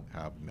I don't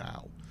have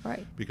now?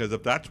 Right. Because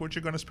if that's what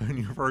you're going to spend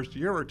your first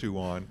year or two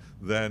on,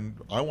 then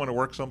I want to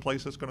work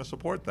someplace that's going to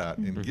support that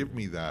and give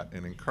me that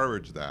and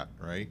encourage that,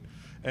 right?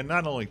 And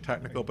not only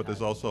technical, but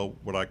there's also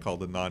what I call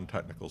the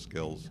non-technical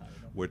skills,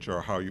 which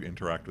are how you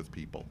interact with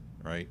people,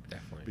 right?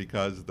 Definitely.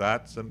 Because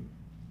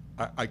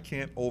I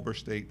can't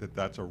overstate that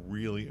that's a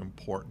really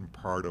important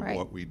part of Right.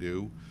 what we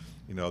do.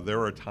 There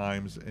are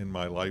times in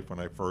my life when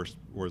I first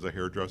was a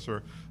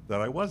hairdresser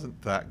that I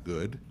wasn't that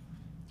good,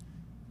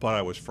 but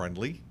I was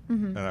friendly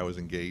and I was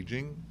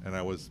engaging and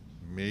I was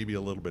maybe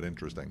a little bit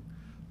interesting.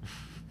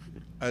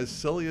 As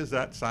silly as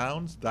that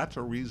sounds, that's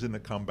a reason to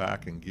come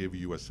back and give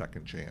you a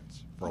second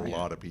chance for a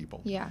lot of people.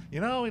 Yeah.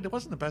 It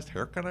wasn't the best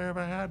haircut I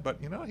ever had, but,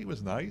 he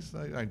was nice.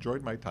 I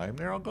enjoyed my time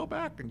there. I'll go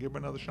back and give him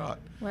another shot.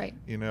 Right.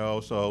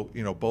 So,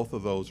 both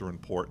of those are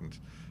important.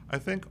 I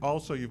think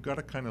also you've got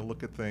to kind of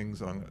look at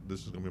things, and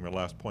this is going to be my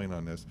last point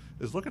on this,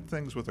 is look at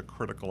things with a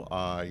critical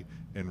eye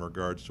in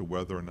regards to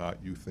whether or not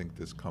you think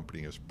this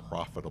company is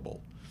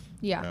profitable.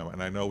 Yeah.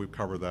 And I know we've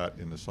covered that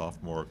in the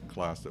sophomore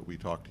class that we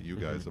talked to you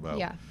guys about.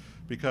 Yeah.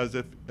 Because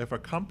if a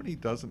company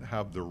doesn't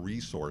have the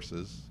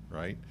resources,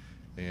 right,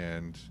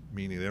 and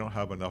meaning they don't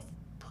have enough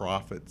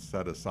profit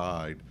set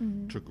aside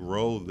to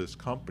grow this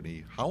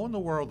company, how in the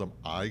world am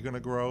I going to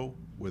grow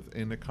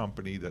within a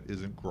company that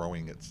isn't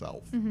growing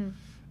itself?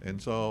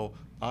 And so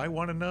I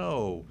want to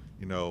know,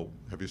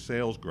 have your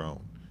sales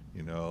grown?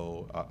 Do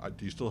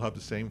you still have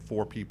the same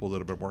 4 people that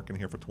have been working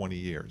here for 20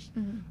 years,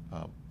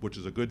 which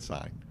is a good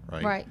sign,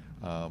 right?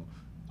 Right.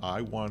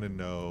 I want to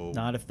know.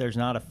 Not if there's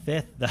not a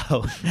 5th,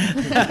 though.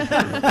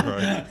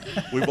 Right.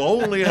 We've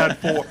only had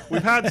 4.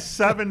 We've had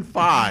 7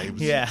 5s.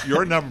 Yeah.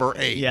 You're number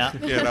 8. Yeah.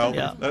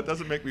 Yeah. That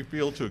doesn't make me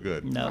feel too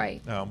good. No.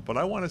 Right. But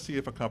I want to see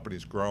if a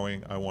company's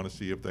growing. I want to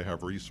see if they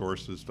have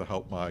resources to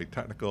help my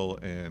technical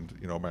and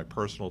my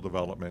personal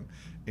development,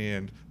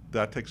 and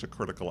that takes a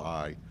critical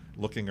eye.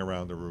 Looking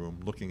around the room,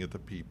 looking at the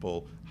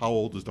people. How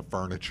old is the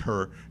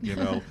furniture?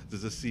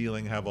 Does the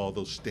ceiling have all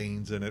those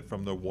stains in it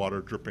from the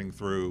water dripping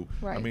through?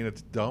 Right. I mean,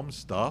 it's dumb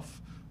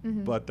stuff,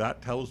 but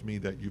that tells me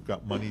that you've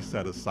got money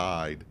set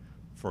aside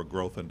for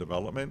growth and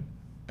development,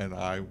 and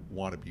I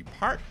want to be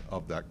part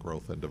of that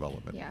growth and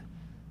development. Yeah.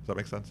 Does that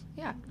make sense?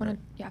 Yeah. Right.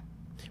 Yeah.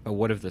 But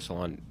what if the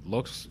salon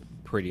looks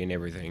pretty and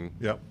everything,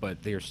 Yep.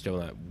 but they're still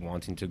not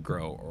wanting to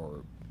grow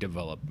or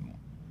develop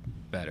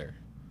better?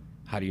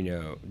 How do you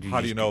know? How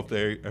do you know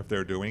if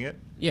they're doing it?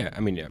 Yeah, I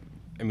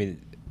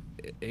mean,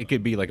 it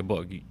could be like a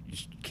book. You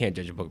just can't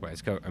judge a book by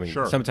its cover. I mean,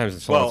 Sure. sometimes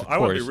the salons, I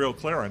want to be real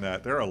clear on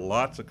that. There are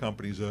lots of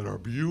companies that are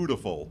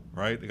beautiful,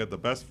 right? They got the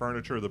best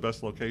furniture, the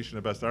best location,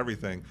 the best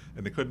everything,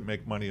 and they couldn't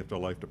make money if their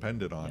life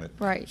depended on it.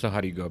 Right. So how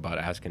do you go about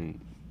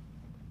asking?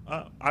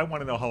 I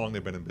want to know how long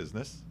they've been in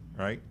business,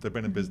 right? They've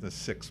been in business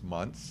 6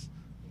 months.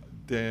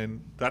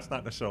 Then that's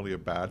not necessarily a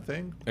bad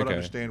thing, but Okay.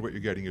 understand what you're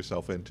getting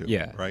yourself into,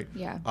 Yeah. right?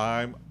 Yeah.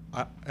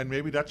 And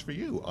maybe that's for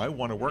you. I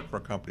want to work for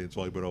a company that's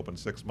only been open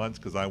 6 months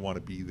because I want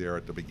to be there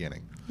at the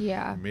beginning.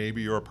 Yeah.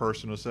 Maybe you're a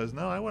person who says,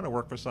 no, I want to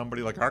work for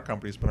somebody like our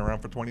company's been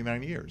around for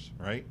 29 years,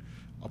 right?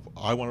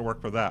 I want to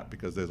work for that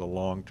because there's a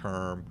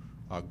long-term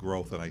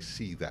growth, and I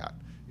see that.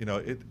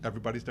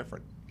 Everybody's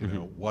different.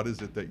 What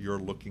is it that you're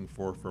looking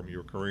for from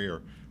your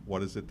career?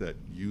 What is it that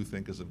you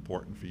think is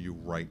important for you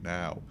right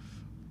now?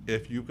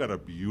 If you've got a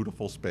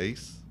beautiful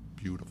space,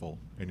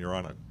 and you're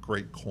on a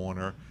great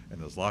corner, and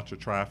there's lots of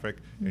traffic,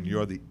 and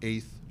you're the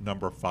 8th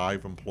number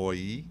 5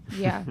 employee,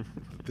 Yeah.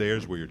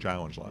 there's where your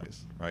challenge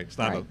lies, right? It's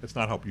not Right. it's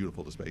not how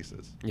beautiful the space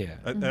is. Yeah.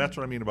 And that's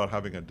what I mean about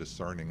having a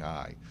discerning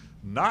eye,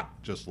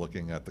 not just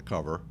looking at the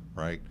cover,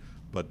 right?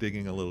 But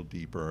digging a little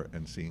deeper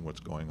and seeing what's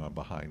going on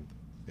behind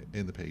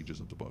in the pages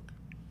of the book,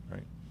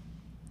 right?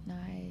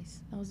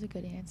 Nice. That was a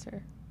good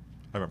answer.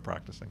 I've been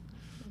practicing.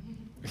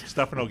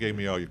 Stefano gave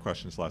me all your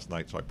questions last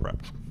night, so I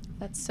prepped.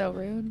 That's so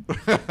rude.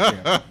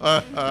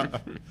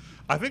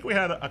 I think we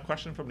had a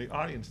question from the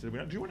audience. Did we?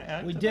 Do you want to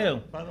add? We to do.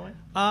 That, by the way.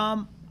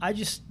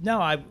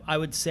 I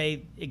would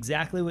say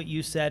exactly what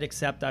you said,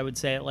 except I would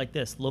say it like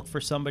this: look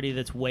for somebody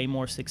that's way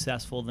more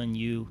successful than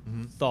you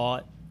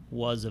thought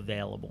was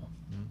available,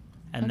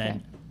 and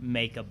then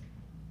make a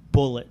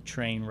bullet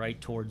train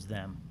right towards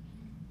them.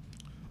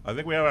 I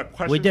think we have a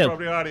question We do. from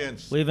the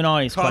audience. We have an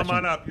audience Come question.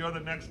 on up. You're the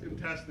next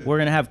contestant. We're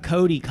gonna have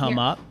Cody come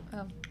Here. up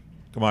Oh.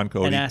 Come on,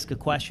 Cody. and ask a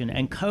question.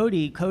 And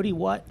Cody,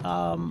 what?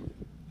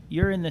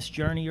 You're in this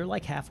journey. You're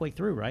like halfway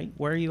through, right?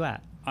 Where are you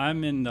at?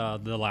 I'm in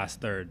the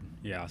last third.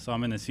 Yeah, so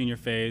I'm in the senior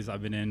phase.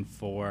 I've been in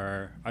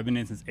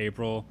since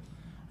April.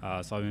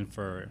 So I've been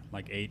for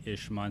like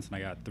 8-ish months, and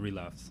I got 3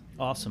 left.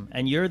 Awesome.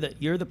 And you're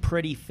the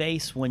pretty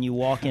face when you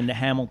walk into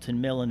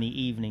Hamilton Mill in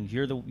the evenings.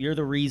 You're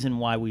the reason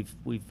why we've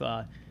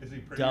Is he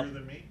prettier Dup-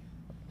 than me?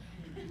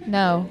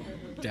 No.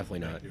 Definitely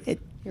not.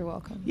 You're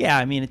welcome. Yeah,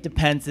 I mean, it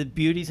depends. The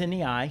beauty's in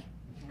the eye.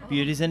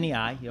 Beauty's in the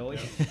eye. You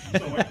always. So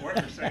what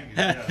you're saying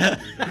is,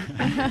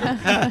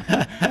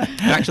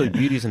 Actually,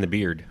 beauty's in the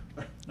beard.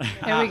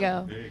 There we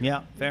go.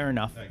 Yeah, fair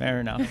enough.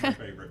 Fair enough. my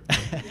favorite.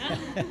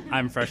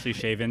 I'm freshly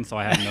shaven, so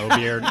I have no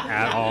beard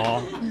at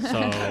all.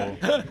 So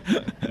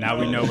now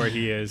we know where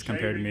he is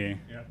compared to me.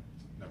 Yeah.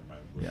 Never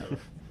mind.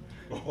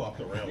 Go off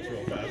the rails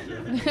real fast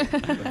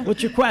here.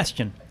 What's your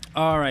question?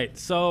 All right.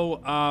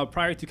 So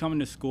prior to coming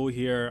to school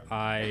here,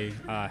 I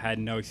had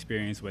no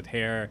experience with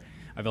hair.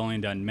 I've only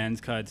done men's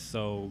cuts.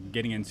 So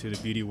getting into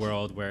the beauty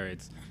world where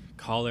it's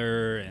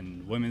color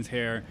and women's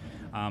hair,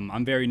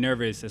 I'm very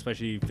nervous,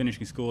 especially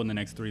finishing school in the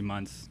next 3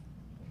 months.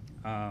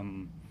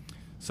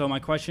 So my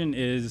question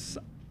is,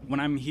 when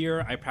I'm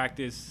here, I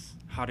practice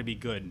how to be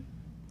good,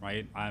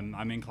 right?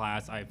 I'm in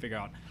class. I figure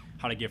out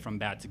how to get from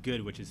bad to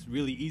good, which is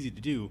really easy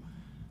to do.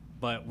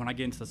 But when I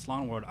get into the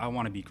salon world, I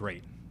want to be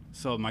great.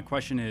 So my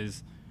question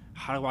is,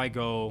 how do I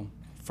go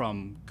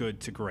from good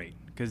to great?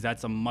 Because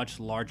that's a much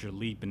larger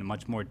leap and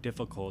much more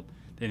difficult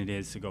than it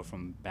is to go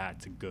from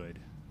bad to good.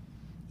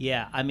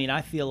 Yeah, I mean,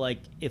 I feel like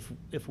if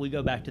we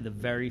go back to the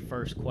very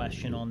first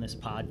question on this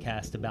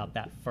podcast about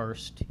that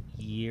first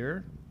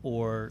year,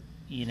 or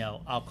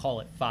I'll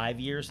call it 5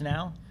 years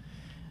now,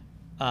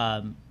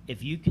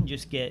 if you can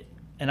just get,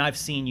 and I've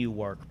seen you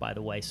work, by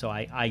the way, so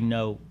I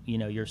know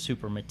you're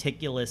super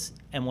meticulous.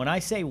 And when I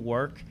say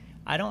work,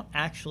 I don't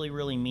actually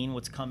really mean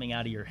what's coming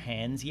out of your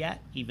hands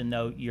yet, even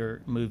though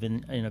you're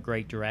moving in a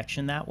great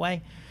direction that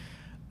way.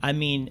 I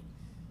mean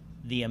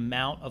the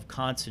amount of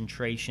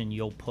concentration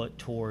you'll put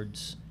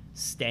towards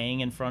staying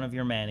in front of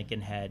your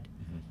mannequin head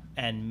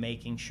and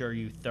making sure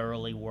you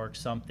thoroughly work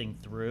something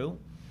through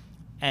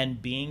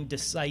and being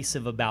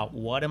decisive about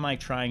what am I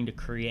trying to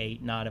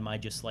create, not am I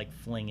just like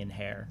flinging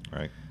hair.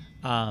 Right.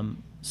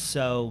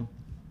 So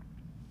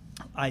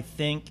I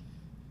think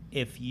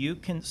if you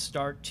can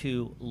start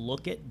to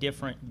look at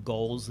different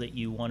goals that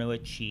you want to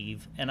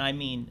achieve, and I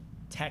mean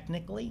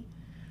technically,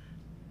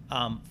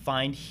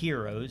 find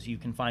heroes. You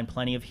can find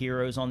plenty of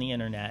heroes on the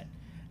internet,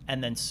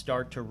 and then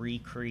start to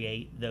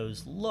recreate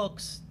those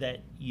looks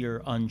that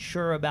you're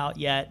unsure about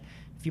yet.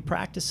 If you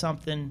practice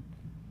something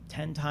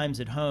 10 times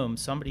at home,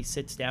 somebody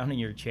sits down in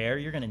your chair,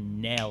 you're going to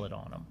nail it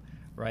on them,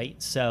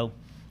 right? So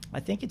I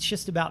think it's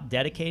just about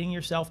dedicating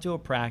yourself to a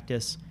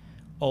practice,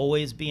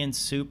 always being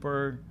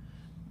super.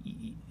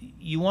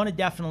 You want to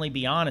definitely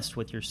be honest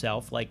with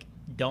yourself. Like,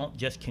 don't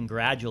just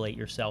congratulate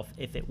yourself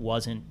if it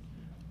wasn't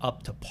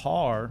up to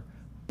par,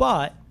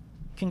 but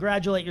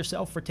congratulate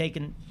yourself for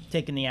taking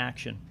the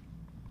action.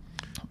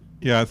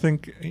 Yeah, I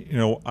think,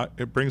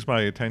 it brings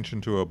my attention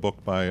to a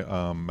book by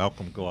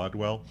Malcolm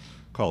Gladwell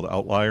called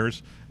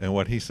Outliers. And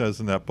what he says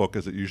in that book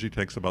is it usually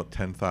takes about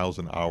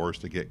 10,000 hours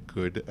to get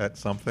good at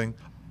something.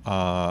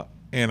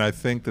 And I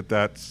think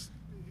that's,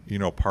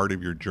 part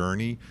of your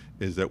journey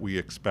is that we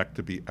expect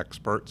to be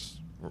experts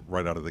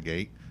right out of the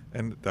gate.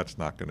 And that's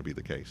not going to be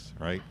the case,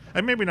 right?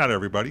 And maybe not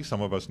everybody.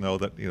 Some of us know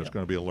that it's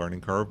going to be a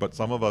learning curve, but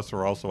some of us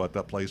are also at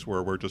that place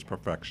where we're just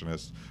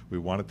perfectionists. We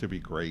want it to be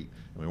great,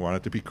 and we want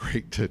it to be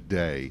great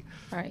today.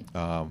 Right.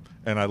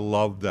 And I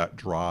love that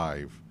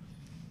drive.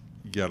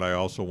 Yet I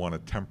also want to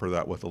temper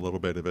that with a little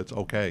bit of it's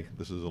okay.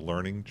 This is a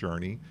learning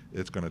journey.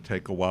 It's going to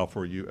take a while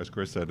for you, as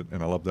Chris said,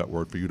 and I love that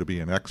word, for you to be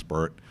an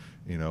expert.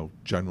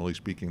 Generally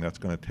speaking, that's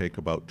going to take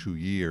about 2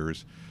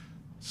 years.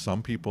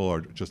 Some people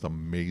are just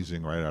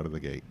amazing right out of the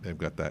gate. They've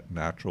got that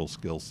natural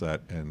skill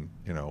set, and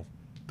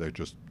they're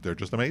just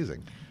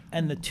amazing.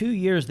 And the 2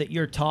 years that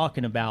you're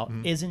talking about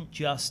isn't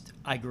just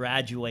I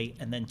graduate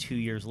and then 2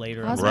 years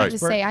later. I was I'm about an to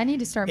expert. say, I need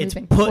to start It's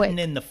moving putting quick.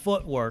 in the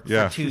footwork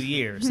Yeah. for 2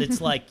 years.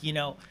 It's like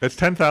It's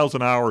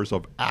 10,000 hours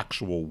of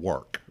actual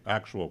work,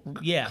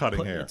 yeah,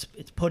 cutting hair.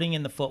 It's putting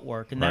in the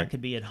footwork, and Right. that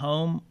could be at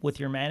home with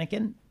your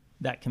mannequin.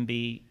 That can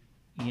be,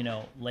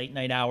 late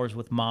night hours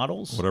with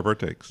models. Whatever it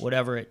takes.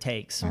 Whatever it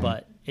takes,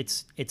 but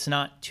it's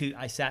not too.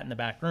 I sat in the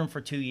back room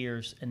for 2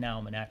 years, and now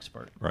I'm an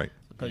expert. Right.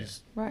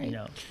 Because Right. you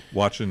know,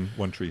 Watching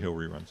One Tree Hill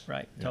reruns.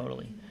 right,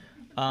 totally.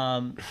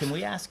 Can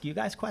we ask you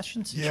guys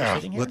questions since you're Yeah,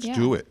 sitting here? let's Yeah.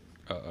 do it.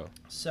 Uh-oh.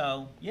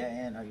 So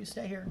no, you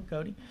stay here,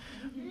 Cody.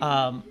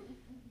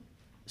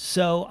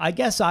 So I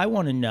guess I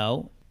want to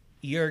know,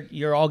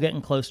 you're all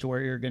getting close to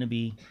where you're going to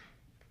be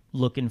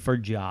looking for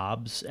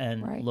jobs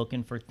and Right.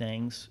 looking for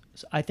things.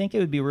 So I think it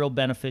would be real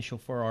beneficial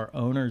for our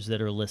owners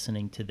that are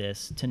listening to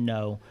this to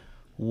know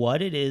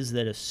what it is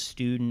that a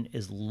student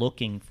is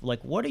looking for.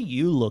 Like, what are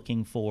you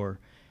looking for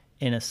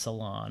in a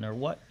salon, or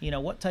what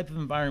type of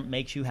environment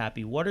makes you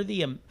happy? What are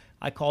the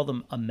I call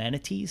them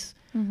amenities.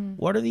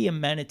 What are the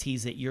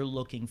amenities that you're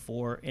looking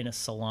for in a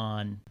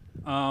salon?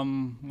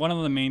 One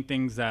of the main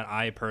things that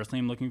I personally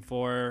am looking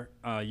for,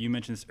 you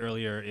mentioned this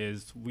earlier,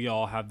 is we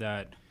all have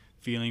that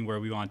feeling where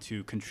we want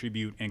to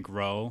contribute and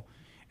grow,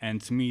 and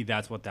to me,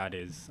 that's what that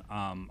is.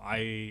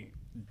 I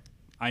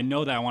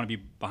know that I want to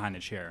be behind the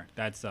chair.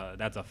 That's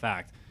a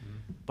fact,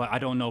 but I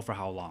don't know for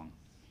how long,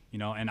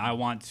 And I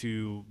want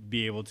to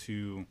be able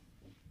to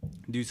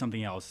do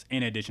something else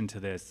in addition to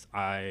this.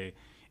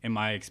 In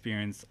my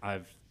experience,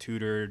 I've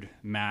tutored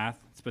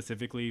math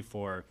specifically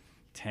for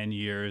 10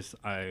 years.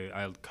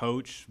 I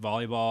coach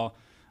volleyball,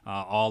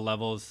 all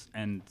levels,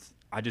 and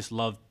I just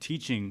love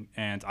teaching,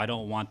 and I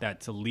don't want that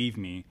to leave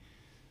me.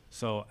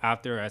 So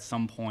after, at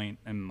some point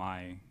in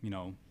my,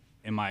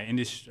 in my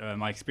industry,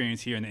 my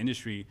experience here in the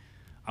industry,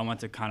 I want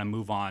to kind of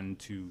move on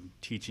to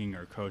teaching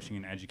or coaching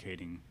and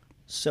educating.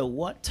 So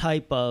what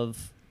type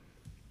of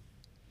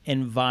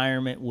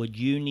environment would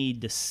you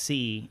need to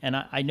see? And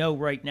I know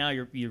right now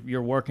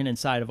you're working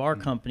inside of our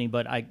company,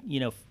 but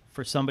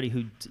for somebody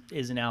who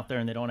isn't out there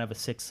and they don't have a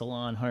 6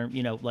 salon,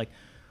 like,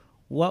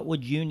 what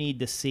would you need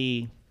to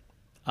see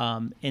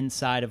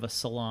inside of a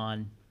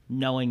salon,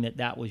 knowing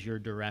that was your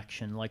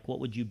direction? Like, what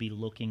would you be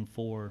looking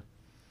for?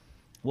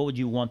 What would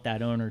you want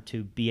that owner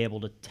to be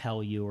able to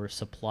tell you or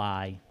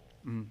supply?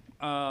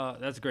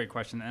 That's a great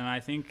question, and I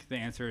think the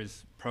answer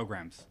is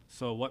programs.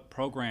 So what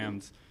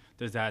programs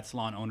does that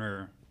salon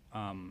owner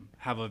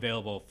have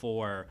available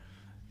for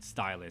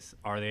stylists?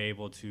 Are they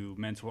able to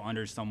mentor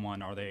under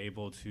someone? Are they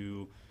able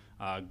to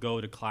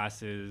go to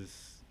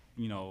classes,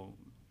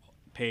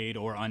 paid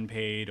or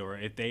unpaid, or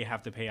if they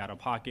have to pay out of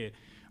pocket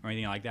or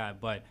anything like that?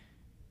 But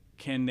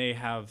do they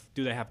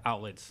have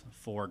outlets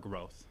for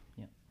growth?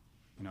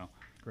 Yeah.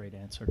 Great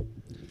answer.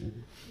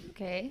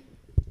 Okay.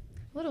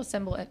 A little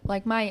similar,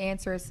 like my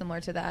answer is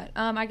similar to that.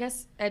 I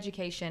guess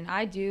education.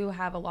 I do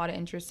have a lot of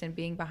interest in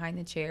being behind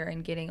the chair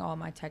and getting all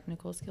my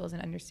technical skills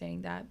and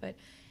understanding that. But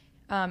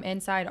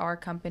inside our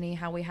company,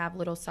 how we have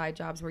little side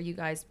jobs where you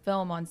guys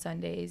film on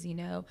Sundays,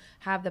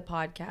 have the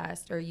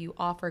podcast, or you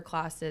offer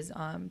classes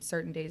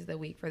certain days of the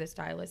week for the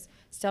stylists.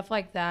 Stuff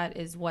like that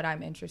is what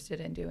I'm interested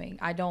in doing.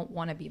 I don't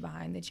want to be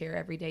behind the chair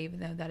every day, even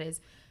though that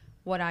is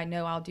what I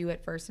know I'll do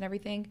at first and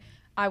everything.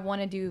 I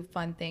want to do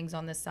fun things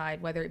on the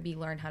side, whether it be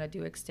learn how to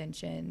do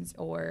extensions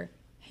or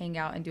hang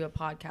out and do a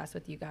podcast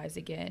with you guys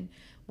again,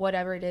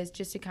 whatever it is,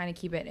 just to kind of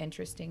keep it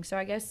interesting. So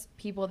I guess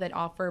people that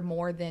offer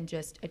more than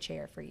just a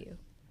chair for you.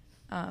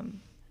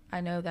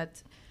 I know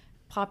that's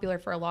popular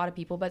for a lot of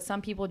people, but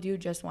some people do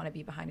just want to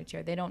be behind a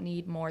chair. They don't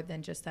need more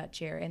than just that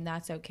chair, and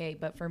that's okay.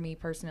 But for me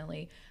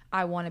personally,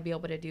 I want to be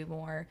able to do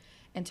more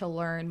and to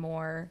learn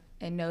more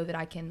and know that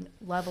I can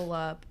level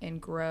up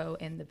and grow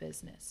in the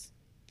business.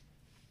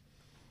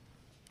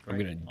 I'm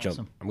gonna Awesome.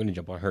 jump. I'm gonna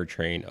jump on her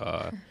train.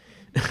 I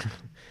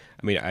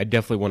mean, I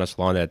definitely want a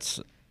salon that's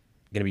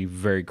gonna be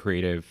very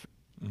creative,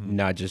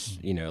 not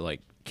just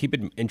like keep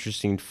it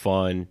interesting,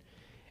 fun,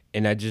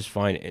 and I just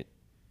find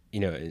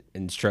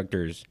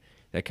instructors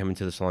that come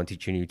into the salon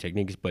teaching new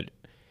techniques, but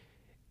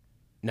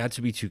not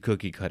to be too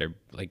cookie cutter.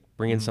 Like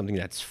bring in something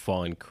that's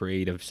fun,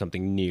 creative,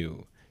 something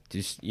new.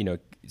 Just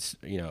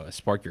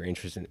spark your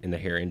interest in the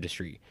hair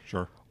industry.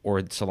 Sure.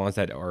 Or salons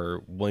that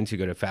are willing to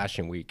go to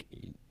Fashion Week.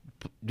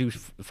 Do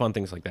fun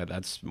things like that.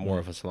 That's more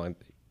of a salon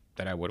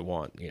that I would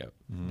want.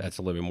 That's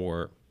a little bit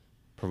more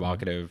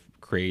provocative,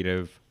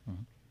 creative.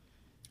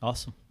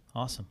 Awesome.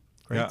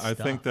 Great Yeah, I stuff.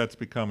 think that's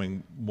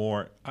becoming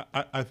more.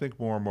 I think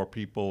more and more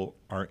people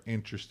are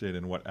interested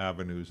in what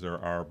avenues there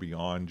are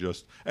beyond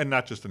just, and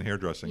not just in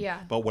hairdressing, Yeah.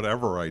 but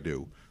whatever I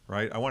do,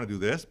 right? I want to do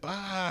this, but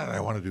I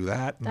want to do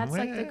that. That's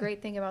like the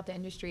great thing about the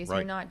industry is Right.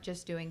 you're not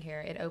just doing hair.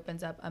 It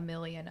opens up a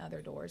million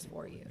other doors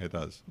for you. It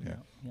does, yeah.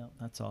 Yeah,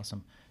 that's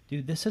awesome.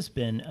 Dude, this has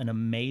been an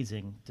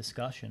amazing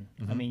discussion.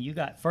 I mean,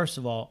 first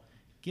of all,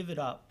 give it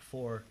up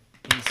for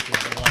East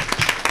of the Light.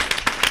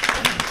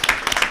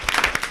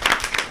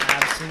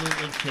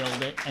 Absolutely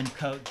killed it. And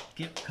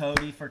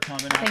Cody for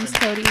coming up. Thanks,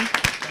 and, Cody.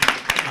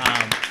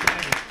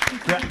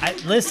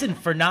 listen,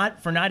 for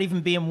not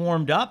even being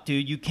warmed up,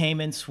 dude, you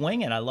came in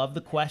swinging. I love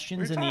the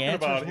questions and the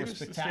answers He were was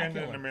standing in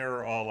spectacular. the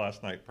mirror all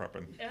last night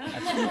prepping.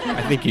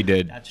 I think he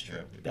did. That's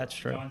true. That's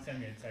true. John sent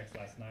me a text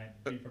last night.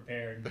 Be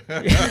prepared.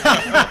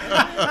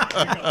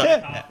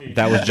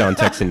 That was John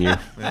texting you.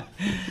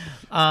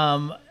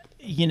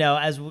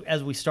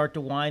 As we start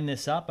to wind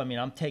this up, I mean,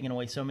 I'm taking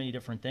away so many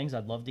different things.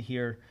 I'd love to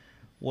hear,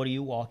 what are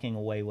you walking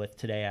away with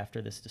today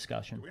after this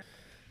discussion?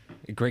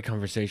 Great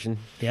conversation.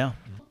 Yeah.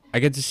 I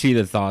get to see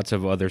the thoughts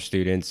of other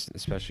students,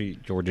 especially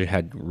Georgia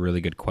had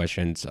really good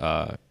questions.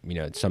 You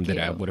know, some that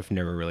I would have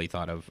never really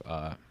thought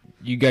of.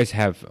 You guys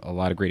have a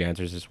lot of great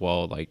answers as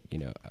well. Like, you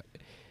know,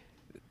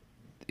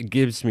 it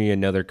gives me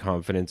another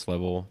confidence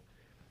level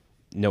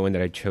knowing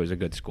that I chose a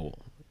good school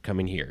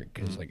coming here.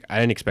 Because, like, I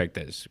didn't expect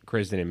this.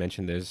 Chris didn't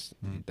mention this,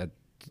 that,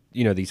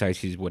 you know, these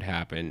ICs would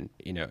happen.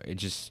 You know, it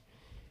just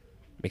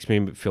makes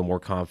me feel more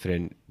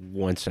confident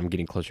once I'm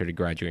getting closer to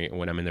graduating,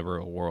 when I'm in the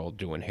real world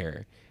doing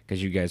hair.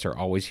 Because you guys are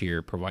always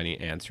here providing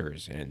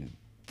answers. And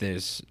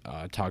this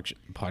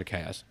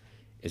podcast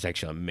is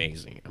actually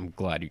amazing. I'm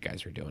glad you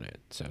guys are doing it.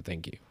 So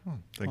thank you.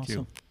 Thank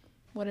you.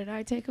 What did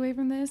I take away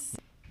from this?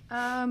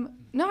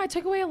 No, I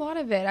took away a lot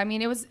of it. I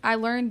mean, I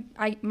learned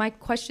my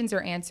questions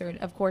are answered.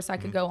 Of course, I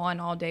could go on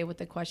all day with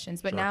the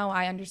questions, but now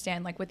I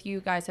understand, like with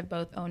you guys have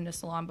both owned a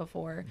salon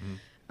before,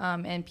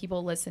 and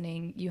people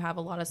listening, you have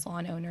a lot of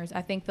salon owners.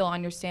 I think they'll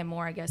understand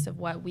more, I guess, of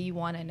what we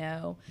want to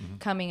know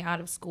coming out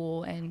of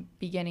school and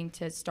beginning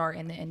to start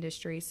in the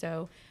industry.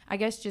 So I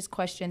guess just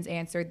questions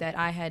answered that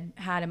I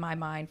had in my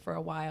mind for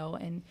a while,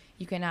 and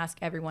you can ask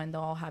everyone,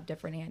 they'll all have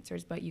different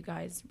answers, but you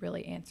guys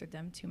really answered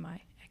them to my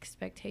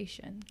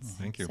expectations.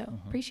 Thank you. So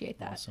appreciate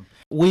that. Awesome.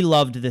 We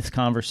loved this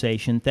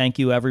conversation. Thank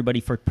you, everybody,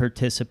 for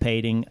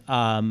participating.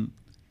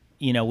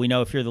 You know, we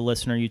know if you're the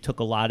listener, you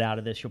took a lot out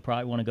of this. You'll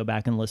probably want to go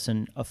back and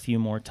listen a few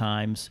more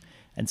times.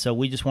 And so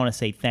we just want to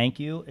say thank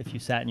you. If you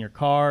sat in your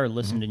car or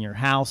listened in your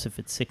house, if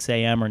it's 6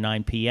 a.m. or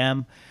 9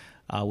 p.m.,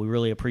 we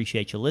really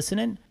appreciate you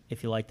listening.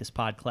 If you like this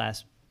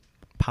podcast,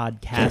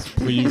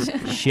 please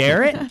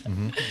share it.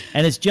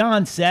 And as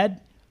John said,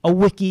 a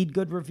wicked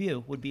good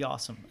review would be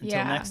awesome.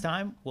 Until next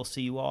time, we'll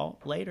see you all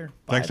later.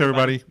 Bye, Thanks,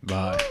 everybody.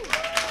 Bye.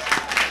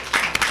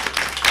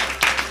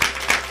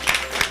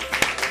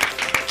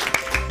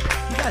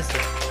 You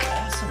guys